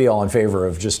 I would be all in favor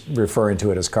of just referring to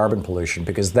it as carbon pollution,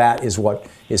 because that is what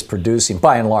is producing,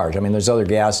 by and large. There's other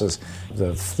gases,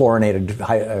 the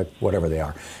fluorinated, whatever they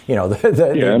are,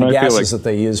 the gases that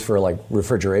they use for like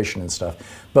refrigeration and stuff.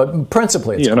 But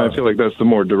principally, it's carbon. And I feel like that's the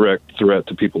more direct threat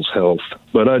to people's health.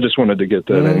 But I just wanted to get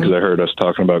that in because I heard us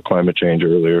talking about climate change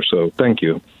earlier. So thank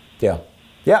you. Yeah,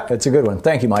 it's a good one.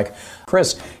 Thank you, Mike.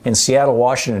 Chris in Seattle,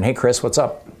 Washington. Hey, Chris, what's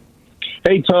up?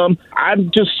 Hey, Tom,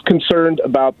 I'm just concerned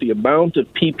about the amount of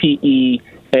PPE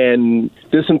and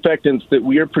disinfectants that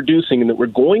we are producing and that we're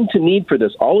going to need for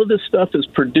this. All of this stuff is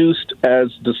produced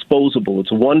as disposable.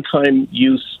 It's a one-time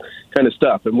use kind of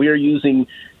stuff. And we are using,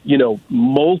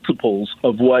 multiples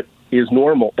of what is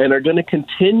normal and are going to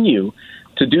continue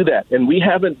to do that. And we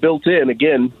haven't built in,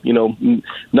 again,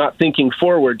 not thinking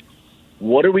forward,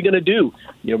 what are we going to do?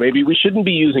 Maybe we shouldn't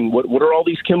be using, what are all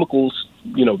these chemicals,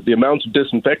 the amounts of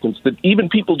disinfectants that even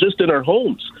people just in our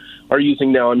homes are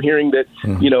using now. I'm hearing that,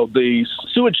 the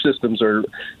sewage systems are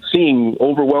seeing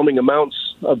overwhelming amounts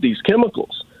of these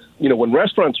chemicals. When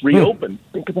restaurants reopen,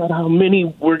 think about how many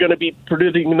we're going to be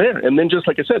producing there. And then just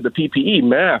like I said, the PPE,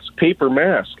 mask, paper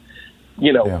mask,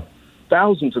 thousands and so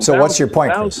thousands. So what's your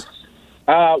point, Chris?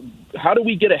 How do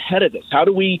we get ahead of this? How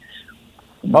do we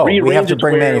we have to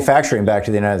bring manufacturing back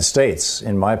to the United States,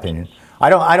 in my opinion.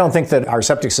 I don't think that our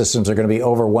septic systems are going to be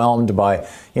overwhelmed by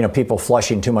people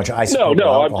flushing too much isotope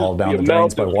alcohol down the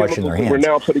drains by washing their hands. We're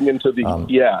now putting into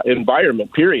the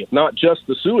environment. Period. Not just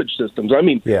the sewage systems. I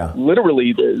mean,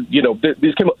 literally,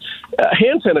 these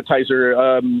hand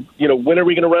sanitizer. When are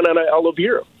we going to run out of aloe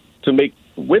vera to make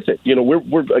with it?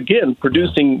 We're again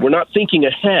producing. We're not thinking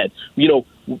ahead.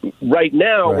 Right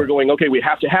now we're going, okay, we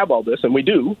have to have all this, and we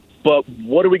do. But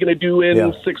what are we going to do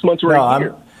in 6 months or a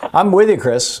year? I'm with you,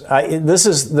 Chris. This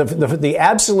is the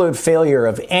absolute failure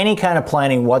of any kind of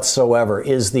planning whatsoever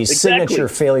is the signature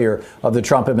failure of the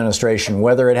Trump administration,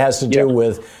 whether it has to do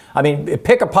with,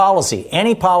 pick a policy,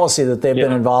 any policy that they've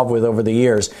been involved with over the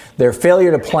years. Their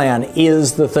failure to plan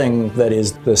is the thing that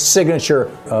is the signature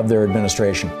of their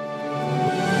administration.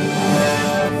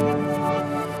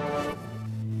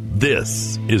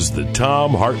 This is the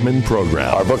Thom Hartmann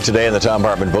Program. Our book today in the Thom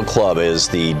Hartmann Book Club is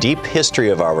The Deep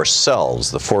History of Ourselves,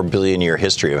 the 4 billion year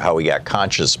history of how we got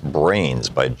conscious brains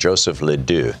by Joseph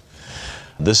LeDoux.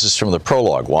 This is from the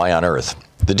prologue, Why on Earth?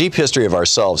 The Deep History of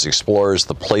Ourselves explores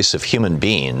the place of human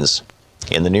beings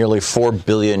in the nearly 4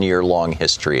 billion year long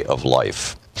history of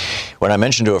life. When I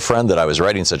mentioned to a friend that I was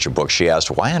writing such a book, she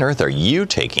asked, why on earth are you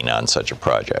taking on such a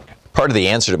project? Part of the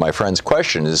answer to my friend's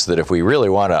question is that if we really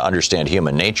want to understand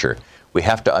human nature, we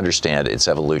have to understand its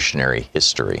evolutionary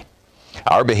history.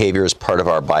 Our behavior is part of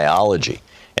our biology,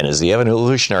 and as the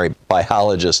evolutionary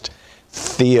biologist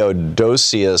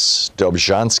Theodosius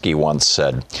Dobzhansky once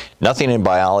said, nothing in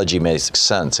biology makes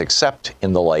sense except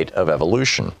in the light of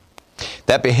evolution.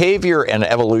 That behavior and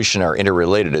evolution are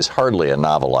interrelated is hardly a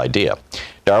novel idea.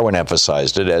 Darwin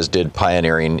emphasized it, as did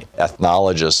pioneering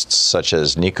ethnologists such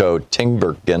as Nico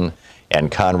Tinbergen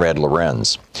and Konrad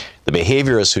Lorenz. The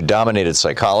behaviorists who dominated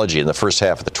psychology in the first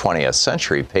half of the 20th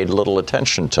century paid little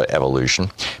attention to evolution,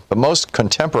 but most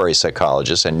contemporary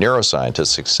psychologists and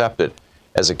neuroscientists accept it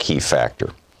as a key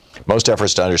factor. Most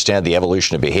efforts to understand the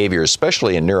evolution of behavior,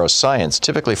 especially in neuroscience,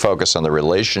 typically focus on the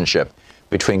relationship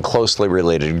between closely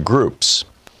related groups,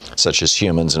 such as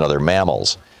humans and other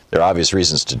mammals. There are obvious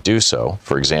reasons to do so.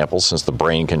 For example, since the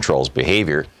brain controls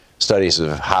behavior, studies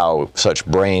of how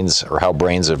brains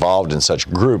evolved in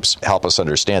such groups help us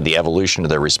understand the evolution of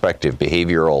their respective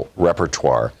behavioral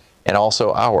repertoire, and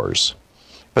also ours.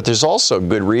 But there's also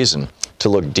good reason to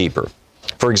look deeper.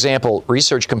 For example,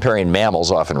 research comparing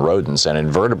mammals, often rodents, and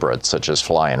invertebrates, such as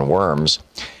fly and worms,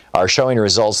 are showing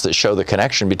results that show the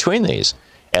connection between these,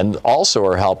 and also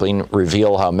are helping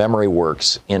reveal how memory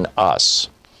works in us.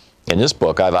 In this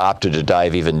book, I've opted to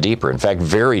dive even deeper, in fact,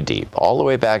 very deep, all the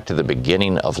way back to the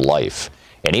beginning of life,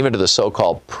 and even to the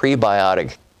so-called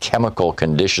prebiotic chemical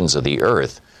conditions of the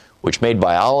Earth, which made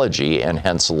biology and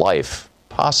hence life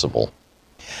possible.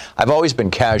 I've always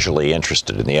been casually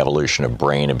interested in the evolution of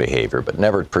brain and behavior, but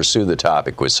never pursued the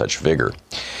topic with such vigor.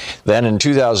 Then in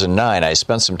 2009, I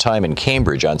spent some time in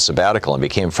Cambridge on sabbatical and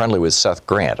became friendly with Seth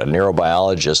Grant, a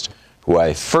neurobiologist who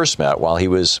I first met while he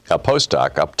was a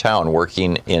postdoc uptown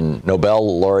working in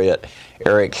Nobel laureate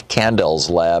Eric Kandel's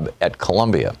lab at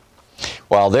Columbia.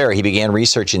 While there, he began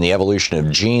researching the evolution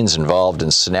of genes involved in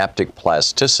synaptic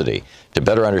plasticity to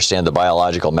better understand the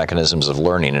biological mechanisms of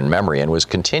learning and memory, and was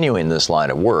continuing this line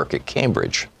of work at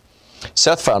Cambridge.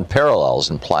 Seth found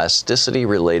parallels in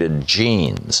plasticity-related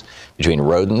genes between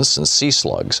rodents and sea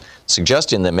slugs,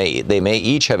 suggesting that they may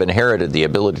each have inherited the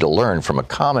ability to learn from a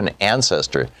common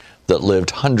ancestor that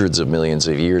lived hundreds of millions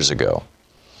of years ago.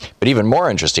 But even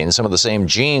more interesting, some of the same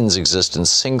genes exist in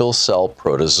single-cell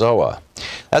protozoa.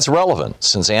 That's relevant,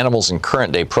 since animals in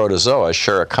current-day protozoa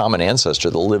share a common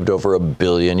ancestor that lived over 1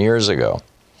 billion years ago.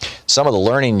 Some of the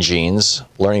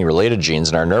learning-related genes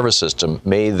in our nervous system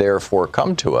may therefore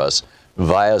come to us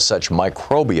via such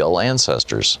microbial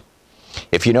ancestors.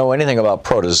 If you know anything about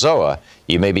protozoa,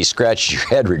 you may be scratching your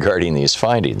head regarding these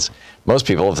findings. Most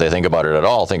people, if they think about it at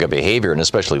all, think of behavior, and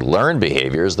especially learned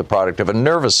behavior, as the product of a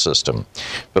nervous system.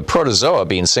 But protozoa,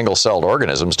 being single-celled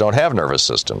organisms, don't have nervous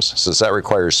systems, since that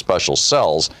requires special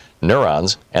cells,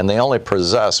 neurons, and they only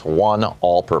possess one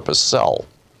all-purpose cell.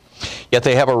 Yet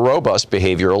they have a robust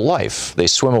behavioral life. They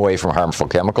swim away from harmful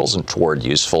chemicals and toward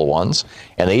useful ones,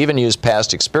 and they even use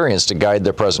past experience to guide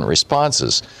their present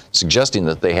responses, suggesting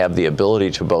that they have the ability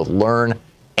to both learn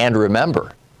and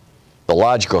remember. The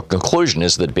logical conclusion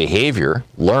is that behavior,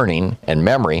 learning, and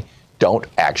memory don't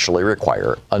actually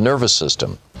require a nervous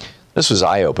system. This was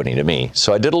eye-opening to me,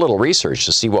 so I did a little research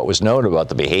to see what was known about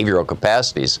the behavioral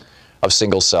capacities of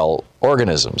single-cell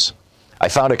organisms. I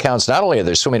found accounts not only of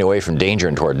their swimming away from danger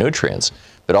and toward nutrients,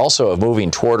 but also of moving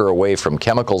toward or away from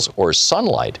chemicals or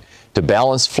sunlight to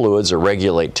balance fluids or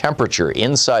regulate temperature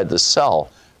inside the cell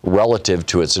relative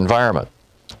to its environment.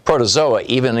 Protozoa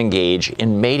even engage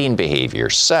in mating behavior,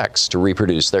 sex, to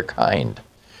reproduce their kind.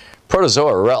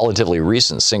 Protozoa are relatively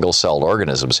recent single-celled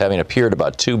organisms, having appeared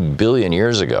about 2 billion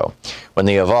years ago, when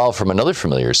they evolved from another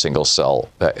familiar single-cell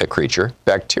creature,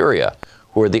 bacteria,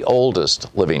 who are the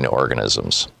oldest living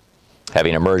organisms,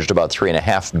 having emerged about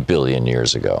 3.5 billion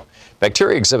years ago.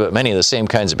 Bacteria exhibit many of the same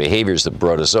kinds of behaviors that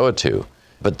protozoa do,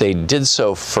 but they did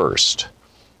so first.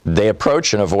 They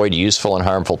approach and avoid useful and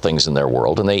harmful things in their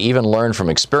world, and they even learn from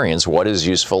experience what is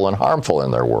useful and harmful in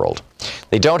their world.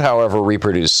 They don't, however,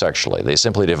 reproduce sexually. They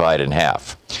simply divide in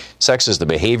half. Sex is the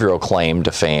behavioral claim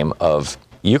to fame of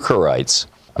eukaryotes,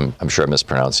 I'm sure I'm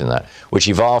mispronouncing that, which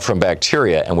evolved from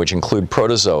bacteria and which include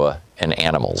protozoa and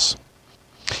animals.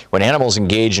 When animals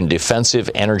engage in defensive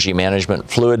energy management,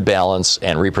 fluid balance,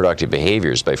 and reproductive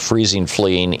behaviors by freezing,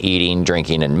 fleeing, eating,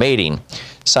 drinking, and mating,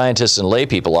 scientists and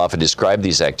laypeople often describe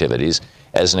these activities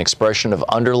as an expression of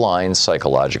underlying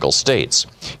psychological states,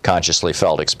 consciously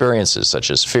felt experiences such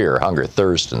as fear, hunger,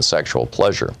 thirst, and sexual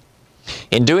pleasure.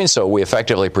 In doing so, we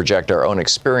effectively project our own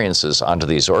experiences onto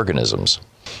these organisms.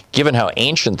 Given how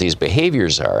ancient these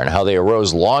behaviors are and how they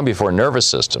arose long before nervous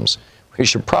systems, we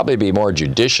should probably be more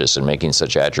judicious in making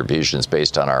such attributions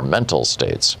based on our mental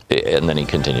states. And then he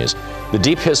continues, The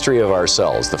Deep History of Our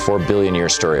Cells, the 4 billion year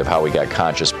story of how we got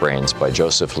conscious brains, by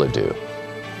Joseph LeDoux.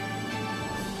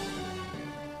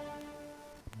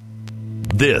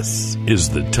 This is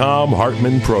the Thom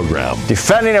Hartmann Program.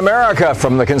 Defending America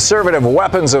from the conservative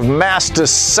weapons of mass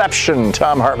deception.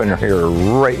 Thom Hartmann here,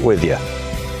 right with you.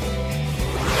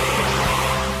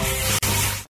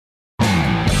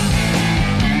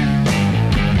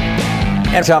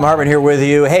 And Thom Hartmann here with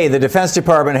you. Hey, the Defense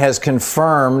Department has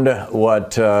confirmed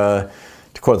what, to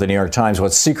quote the New York Times,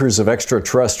 what seekers of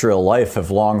extraterrestrial life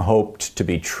have long hoped to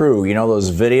be true. You know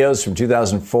those videos from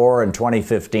 2004 and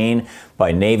 2015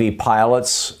 by Navy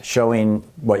pilots showing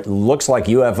what looks like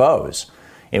UFOs,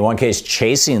 in one case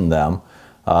chasing them?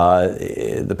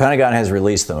 The Pentagon has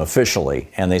released them officially,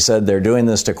 and they said they're doing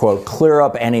this to, quote, clear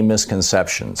up any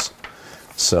misconceptions.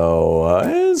 So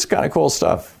it's kind of cool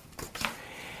stuff.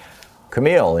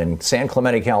 Camille in San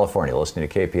Clemente, California, listening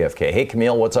to KPFK. Hey,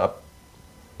 Camille, what's up?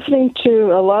 Listening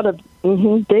to a lot of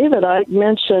David, I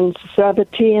mentioned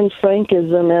Sabbatean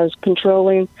Frankism as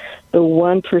controlling the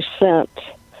 1%.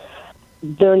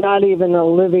 They're not even a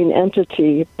living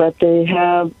entity, but they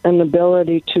have an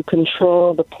ability to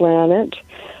control the planet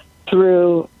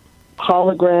through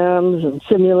holograms and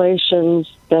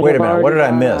simulations. Wait a minute, what did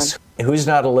I miss? Who's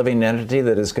not a living entity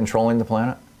that is controlling the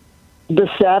planet? The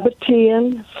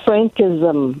Sabbatean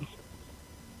Frankism.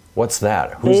 What's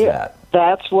that? Who's that?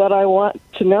 That's what I want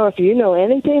to know, if you know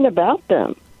anything about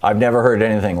them. I've never heard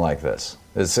anything like this.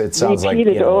 It sounds like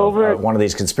one of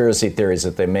these conspiracy theories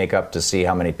that they make up to see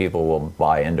how many people will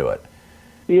buy into it.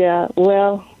 Yeah,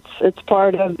 well, it's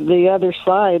part of the other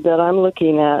side that I'm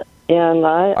looking at. And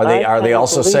are they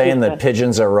also saying that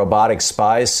pigeons are robotic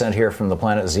spies sent here from the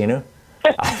planet Xenu?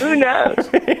 Who knows?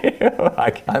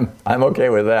 I'm okay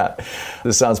with that.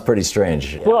 This sounds pretty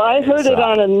strange. Well, I heard it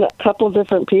on a couple of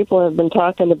different people have been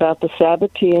talking about the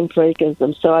Sabbatean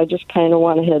Frankism, so I just kind of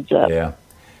want a heads up. Yeah.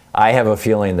 I have a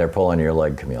feeling they're pulling your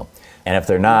leg, Camille. And if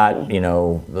they're not,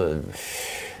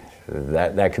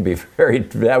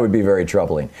 that would be very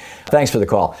troubling. Thanks for the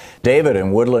call. David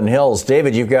in Woodland Hills.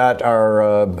 David, you've got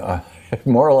our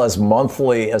more or less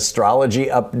monthly astrology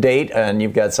update, and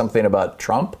you've got something about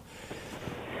Trump.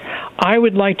 I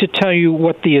would like to tell you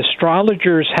what the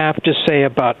astrologers have to say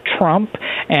about Trump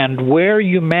and where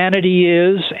humanity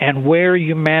is and where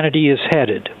humanity is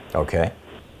headed. Okay.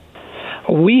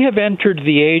 We have entered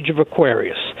the age of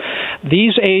Aquarius.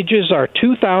 These ages are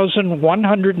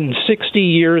 2,160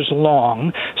 years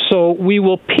long, so we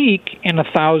will peak in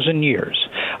 1,000 years.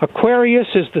 Aquarius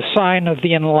is the sign of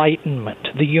the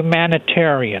Enlightenment, the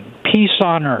humanitarian, peace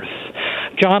on earth.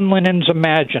 John Lennon's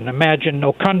Imagine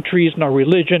no countries, no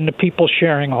religion, the people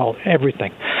sharing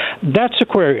everything. That's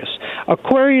Aquarius.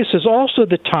 Aquarius is also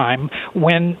the time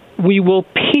when we will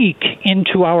peak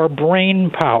into our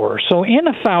brain power. So in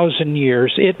 1,000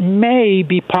 years, it may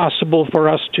be possible for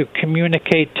us to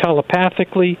communicate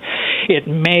telepathically. It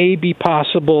may be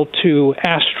possible to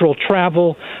astral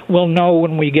travel. We'll know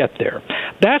when we get there.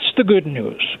 That's the good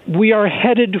news. We are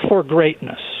headed for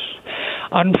greatness.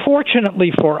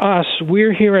 Unfortunately for us,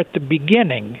 we're here at the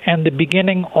beginning, and the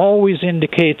beginning always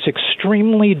indicates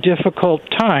extremely difficult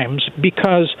times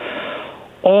because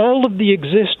all of the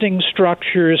existing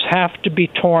structures have to be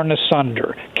torn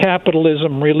asunder.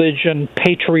 Capitalism, religion,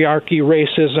 patriarchy,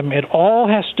 racism, it all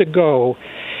has to go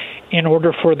in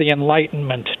order for the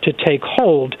Enlightenment to take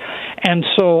hold. And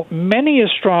so many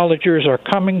astrologers are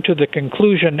coming to the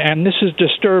conclusion, and this is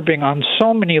disturbing on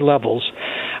so many levels,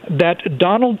 that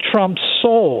Donald Trump's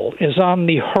soul is on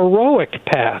the heroic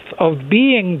path of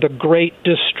being the great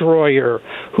destroyer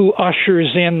who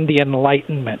ushers in the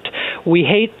Enlightenment. We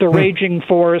hate the raging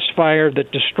forest fire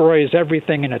that destroys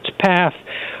everything in its path.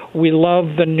 We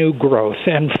love the new growth.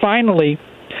 And finally,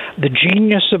 the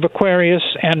genius of Aquarius,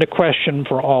 and a question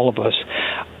for all of us.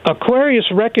 Aquarius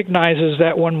recognizes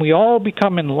that when we all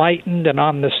become enlightened and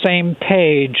on the same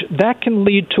page, that can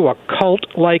lead to a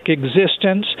cult-like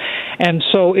existence, and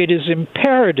so it is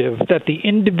imperative that the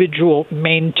individual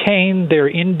maintain their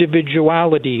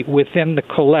individuality within the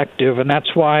collective, and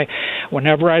that's why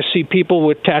whenever I see people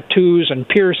with tattoos and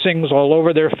piercings all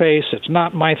over their face, it's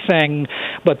not my thing,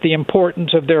 but the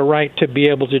importance of their right to be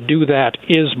able to do that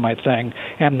is my thing.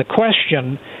 And the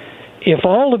question, if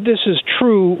all of this is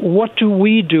true, what do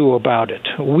we do about it?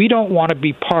 We don't want to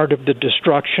be part of the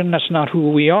destruction. That's not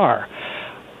who we are.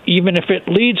 Even if it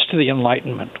leads to the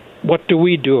Enlightenment, what do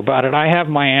we do about it? I have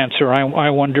my answer.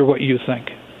 I wonder what you think.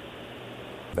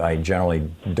 I generally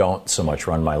don't so much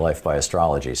run my life by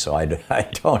astrology, so I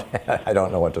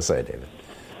don't know what to say, David.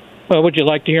 Well, would you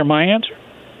like to hear my answer?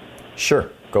 Sure,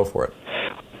 go for it.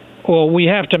 Well, we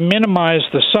have to minimize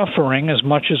the suffering as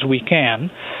much as we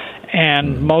can,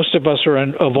 and most of us are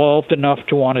evolved enough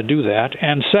to want to do that.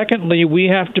 And secondly, we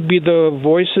have to be the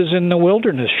voices in the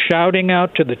wilderness, shouting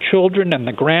out to the children and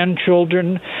the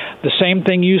grandchildren the same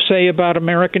thing you say about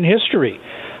American history.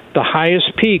 The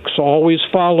highest peaks always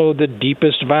follow the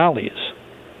deepest valleys.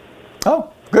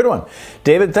 Oh, good one.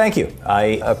 David, thank you.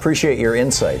 I appreciate your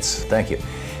insights. Thank you.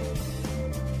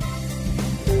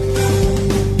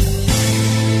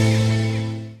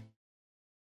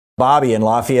 Bobby in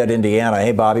Lafayette, Indiana.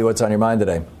 Hey, Bobby, what's on your mind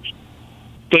today?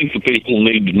 I think the people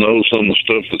need to know some of the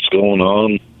stuff that's going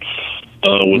on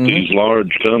with these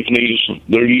large companies.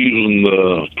 They're using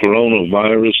the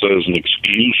coronavirus as an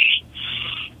excuse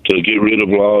to get rid of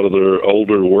a lot of their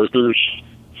older workers.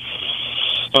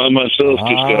 I myself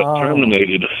just got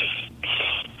terminated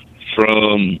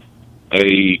from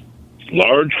a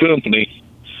large company.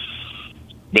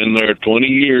 Been there 20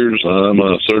 years. I'm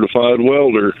a certified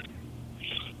welder.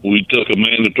 We took a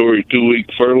mandatory 2-week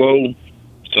furlough.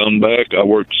 Come back, I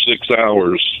worked 6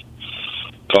 hours.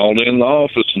 Called in the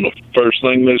office, and the first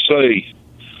thing they say,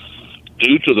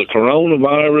 due to the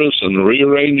coronavirus and the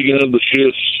rearranging of the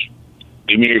shifts,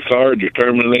 give me your card, you're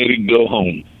terminated, go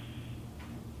home.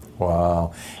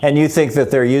 Wow. And you think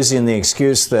that they're using the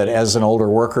excuse that as an older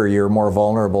worker, you're more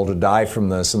vulnerable to die from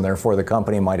this, and therefore the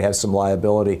company might have some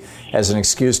liability as an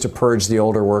excuse to purge the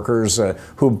older workers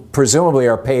who presumably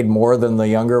are paid more than the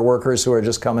younger workers who are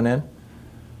just coming in?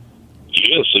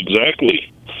 Yes,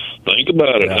 exactly. Think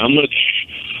about it. How much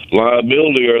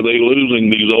liability are they losing,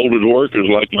 these older workers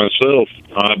like myself?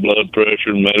 High blood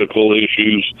pressure, medical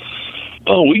issues.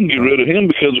 Oh, we can get rid of him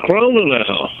because of Corona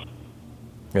now.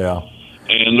 Yeah.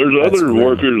 And there's other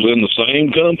workers in the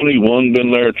same company. One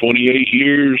been there 28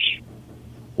 years.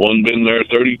 One been there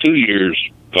 32 years.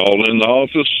 Called in the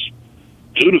office.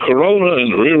 Due to Corona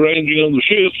and the rearranging of the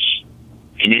shifts,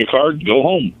 give me your card, go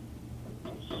home.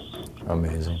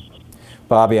 Amazing.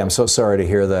 Bobby, I'm so sorry to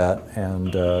hear that.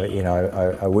 And,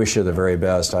 I wish you the very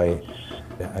best. I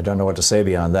don't know what to say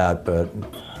beyond that, but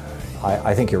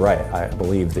I think you're right. I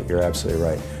believe that you're absolutely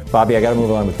right. Bobby, I got to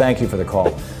move on, but thank you for the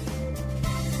call.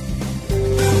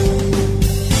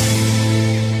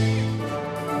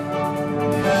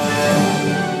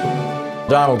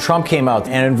 Donald Trump came out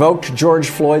and invoked George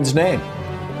Floyd's name.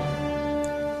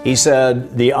 He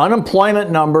said the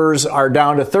unemployment numbers are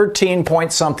down to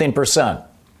 13-point-something%,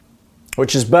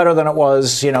 which is better than it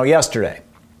was, yesterday,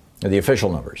 the official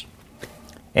numbers.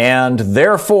 And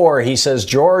therefore, he says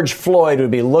George Floyd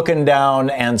would be looking down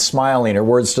and smiling, or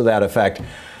words to that effect.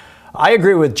 I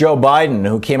agree with Joe Biden,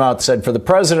 who came out and said for the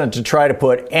president to try to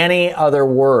put any other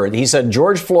word. He said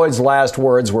George Floyd's last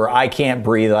words were, I can't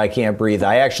breathe, I can't breathe.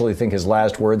 I actually think his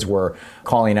last words were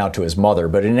calling out to his mother.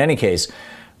 But in any case,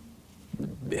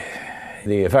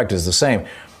 the effect is the same.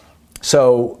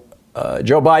 So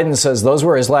Joe Biden says those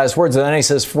were his last words. And then he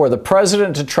says for the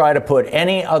president to try to put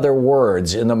any other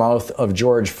words in the mouth of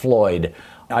George Floyd,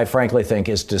 I frankly think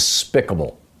is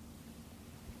despicable.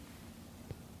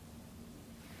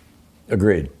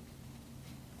 Agreed.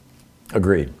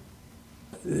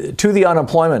 To the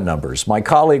unemployment numbers, my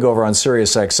colleague over on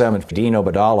SiriusXM, Dean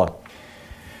Obadala,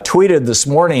 tweeted this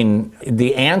morning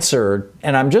the answer,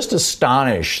 and I'm just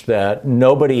astonished that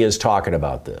nobody is talking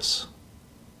about this.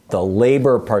 The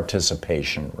labor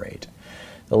participation rate.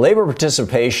 The labor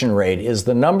participation rate is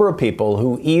the number of people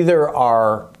who either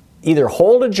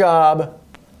hold a job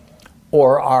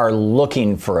or are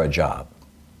looking for a job.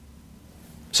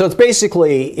 So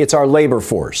it's our labor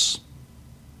force.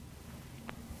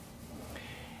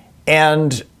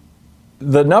 And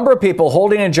the number of people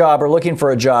holding a job or looking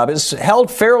for a job is held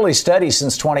fairly steady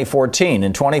since 2014.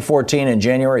 In 2014, in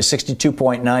January,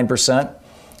 62.9%.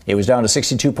 It was down to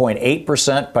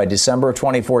 62.8% by December of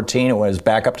 2014. It was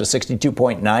back up to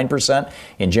 62.9%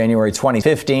 in January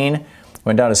 2015.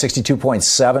 Went down to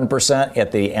 62.7%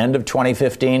 at the end of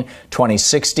 2015.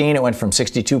 2016, it went from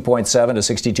 62.7%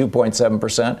 to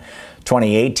 62.7%.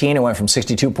 2018, it went from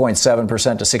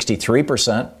 62.7% to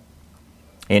 63%.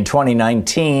 In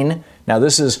 2019, now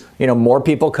this is, more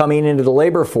people coming into the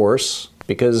labor force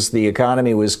because the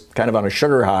economy was kind of on a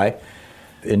sugar high.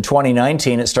 In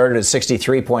 2019, it started at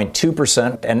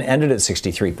 63.2% and ended at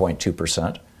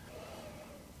 63.2%.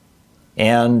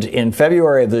 And in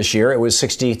February of this year, it was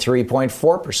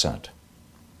 63.4%.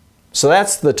 So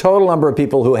that's the total number of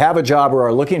people who have a job or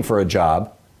are looking for a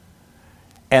job.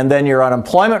 And then your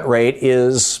unemployment rate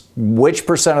is which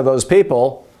percent of those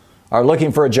people are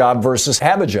looking for a job versus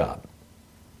have a job.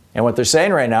 And what they're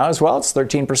saying right now is, well, it's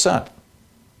 13%.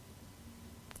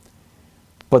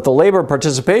 But the labor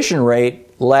participation rate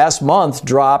last month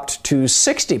dropped to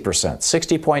 60%,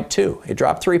 60.2. It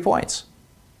dropped 3 points.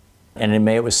 And in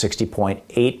May, it was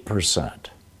 60.8%.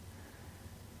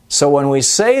 So when we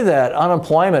say that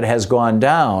unemployment has gone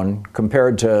down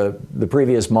compared to the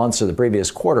previous months or the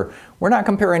previous quarter, we're not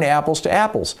comparing apples to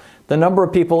apples. The number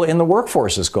of people in the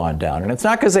workforce has gone down. And it's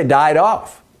not because they died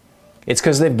off. It's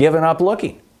because they've given up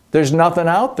looking. There's nothing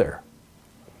out there.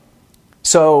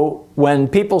 So when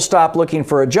people stop looking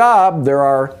for a job, there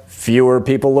are fewer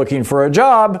people looking for a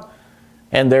job,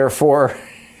 and therefore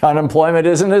unemployment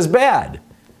isn't as bad.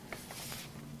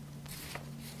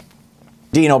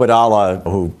 Dean Obeidallah,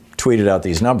 who tweeted out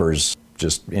these numbers,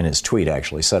 just in his tweet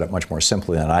actually, said it much more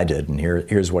simply than I did, and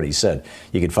here's what he said.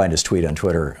 You can find his tweet on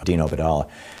Twitter, Dean Obeidallah.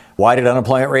 Why did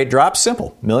unemployment rate drop?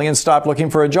 Simple. Millions stopped looking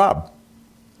for a job.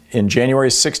 In January,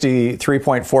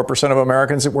 63.4% of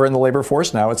Americans were in the labor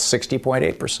force. Now it's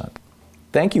 60.8%.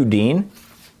 Thank you, Dean.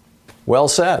 Well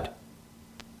said.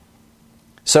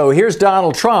 So here's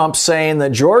Donald Trump saying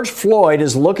that George Floyd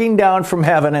is looking down from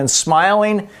heaven and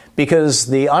smiling because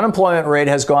the unemployment rate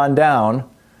has gone down,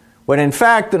 when in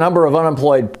fact the number of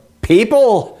unemployed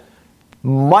people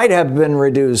might have been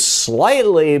reduced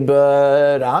slightly,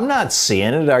 but I'm not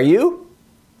seeing it. Are you?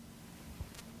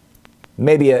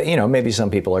 Maybe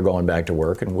some people are going back to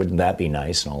work, and wouldn't that be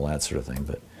nice and all that sort of thing.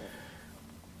 But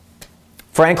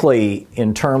frankly,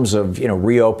 in terms of,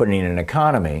 reopening an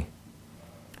economy,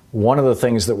 one of the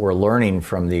things that we're learning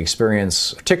from the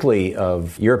experience, particularly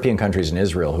of European countries and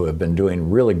Israel, who have been doing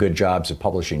really good jobs of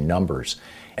publishing numbers,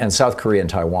 and South Korea and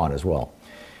Taiwan as well,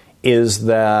 is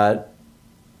that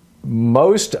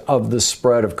most of the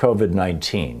spread of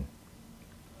COVID-19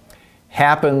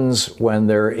 happens when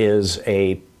there is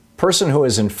a person who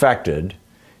is infected,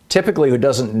 typically who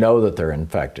doesn't know that they're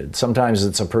infected. Sometimes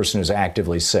it's a person who's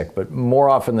actively sick, but more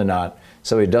often than not,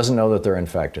 somebody who doesn't know that they're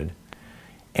infected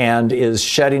and is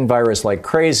shedding virus like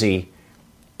crazy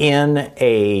in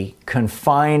a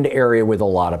confined area with a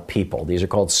lot of people. These are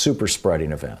called super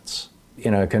spreading events.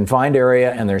 In a confined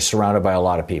area, and they're surrounded by a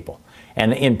lot of people.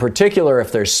 And in particular,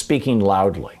 if they're speaking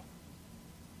loudly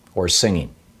or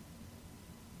singing.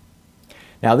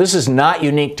 Now, this is not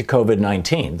unique to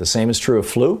COVID-19. The same is true of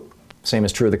flu, same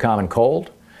is true of the common cold,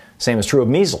 same is true of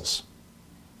measles.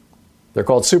 They're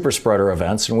called super spreader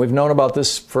events, and we've known about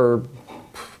this for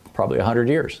probably 100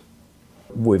 years.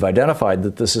 We've identified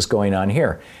that this is going on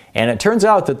here. And it turns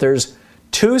out that there's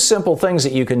two simple things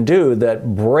that you can do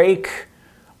that break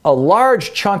a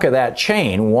large chunk of that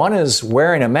chain. One is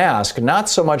wearing a mask, not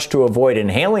so much to avoid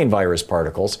inhaling virus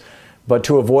particles, but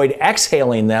to avoid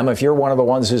exhaling them if you're one of the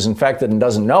ones who's infected and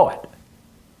doesn't know it.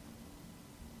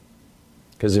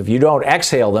 Because if you don't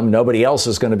exhale them, nobody else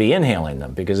is going to be inhaling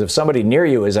them. Because if somebody near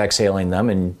you is exhaling them,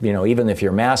 and even if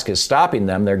your mask is stopping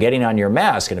them, they're getting on your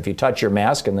mask. And if you touch your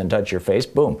mask and then touch your face,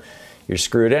 boom, you're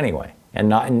screwed anyway.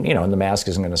 And the mask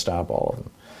isn't going to stop all of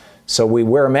them. So we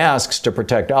wear masks to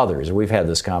protect others. We've had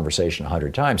this conversation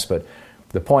 100 times, but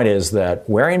the point is that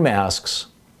wearing masks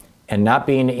and not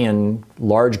being in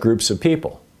large groups of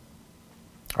people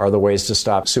are the ways to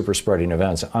stop super spreading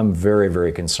events. I'm very,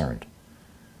 very concerned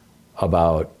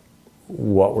about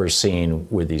what we're seeing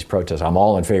with these protests. I'm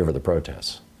all in favor of the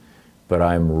protests, but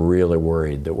I'm really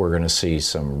worried that we're going to see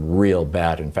some real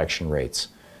bad infection rates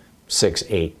 6,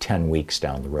 8, 10 weeks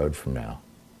down the road from now.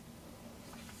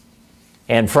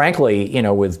 And frankly,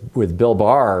 with Bill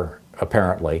Barr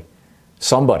apparently,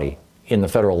 somebody in the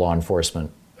federal law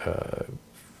enforcement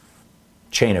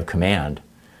chain of command,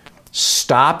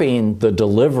 stopping the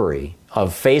delivery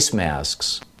of face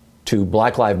masks to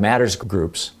Black Lives Matter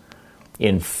groups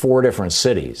in 4 different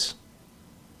cities.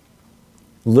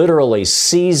 Literally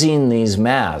seizing these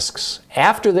masks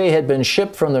after they had been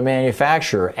shipped from the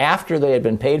manufacturer, after they had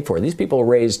been paid for. These people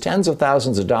raised tens of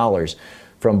thousands of dollars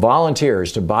from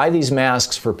volunteers to buy these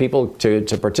masks for people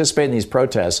to participate in these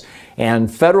protests,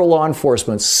 and federal law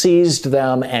enforcement seized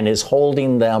them and is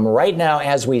holding them right now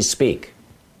as we speak.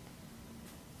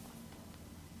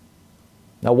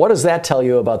 Now, what does that tell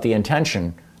you about the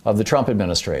intention of the Trump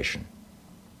administration?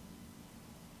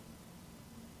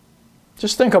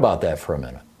 Just think about that for a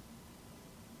minute.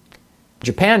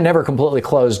 Japan never completely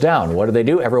closed down. What did they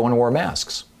do? Everyone wore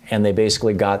masks, and they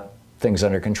basically got things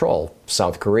under control.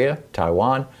 South Korea,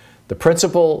 Taiwan, the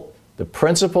principal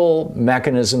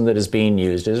mechanism that is being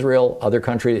used, Israel, other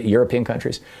countries, European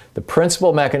countries, the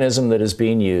principal mechanism that is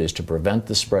being used to prevent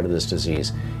the spread of this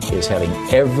disease is having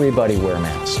everybody wear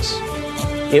masks.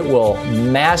 It will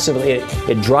massively,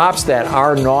 it drops that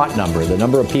R0 number, the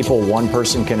number of people one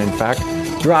person can infect,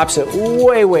 drops it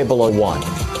way, way below 1.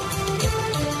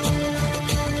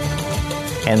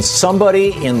 And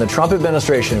somebody in the Trump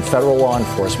administration, federal law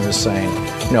enforcement, is saying,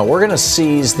 no, we're going to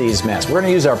seize these masks. We're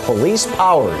going to use our police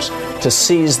powers to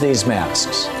seize these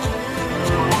masks.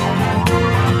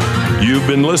 You've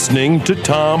been listening to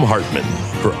Thom Hartmann.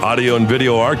 For audio and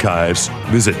video archives,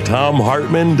 visit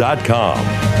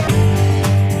thomhartmann.com.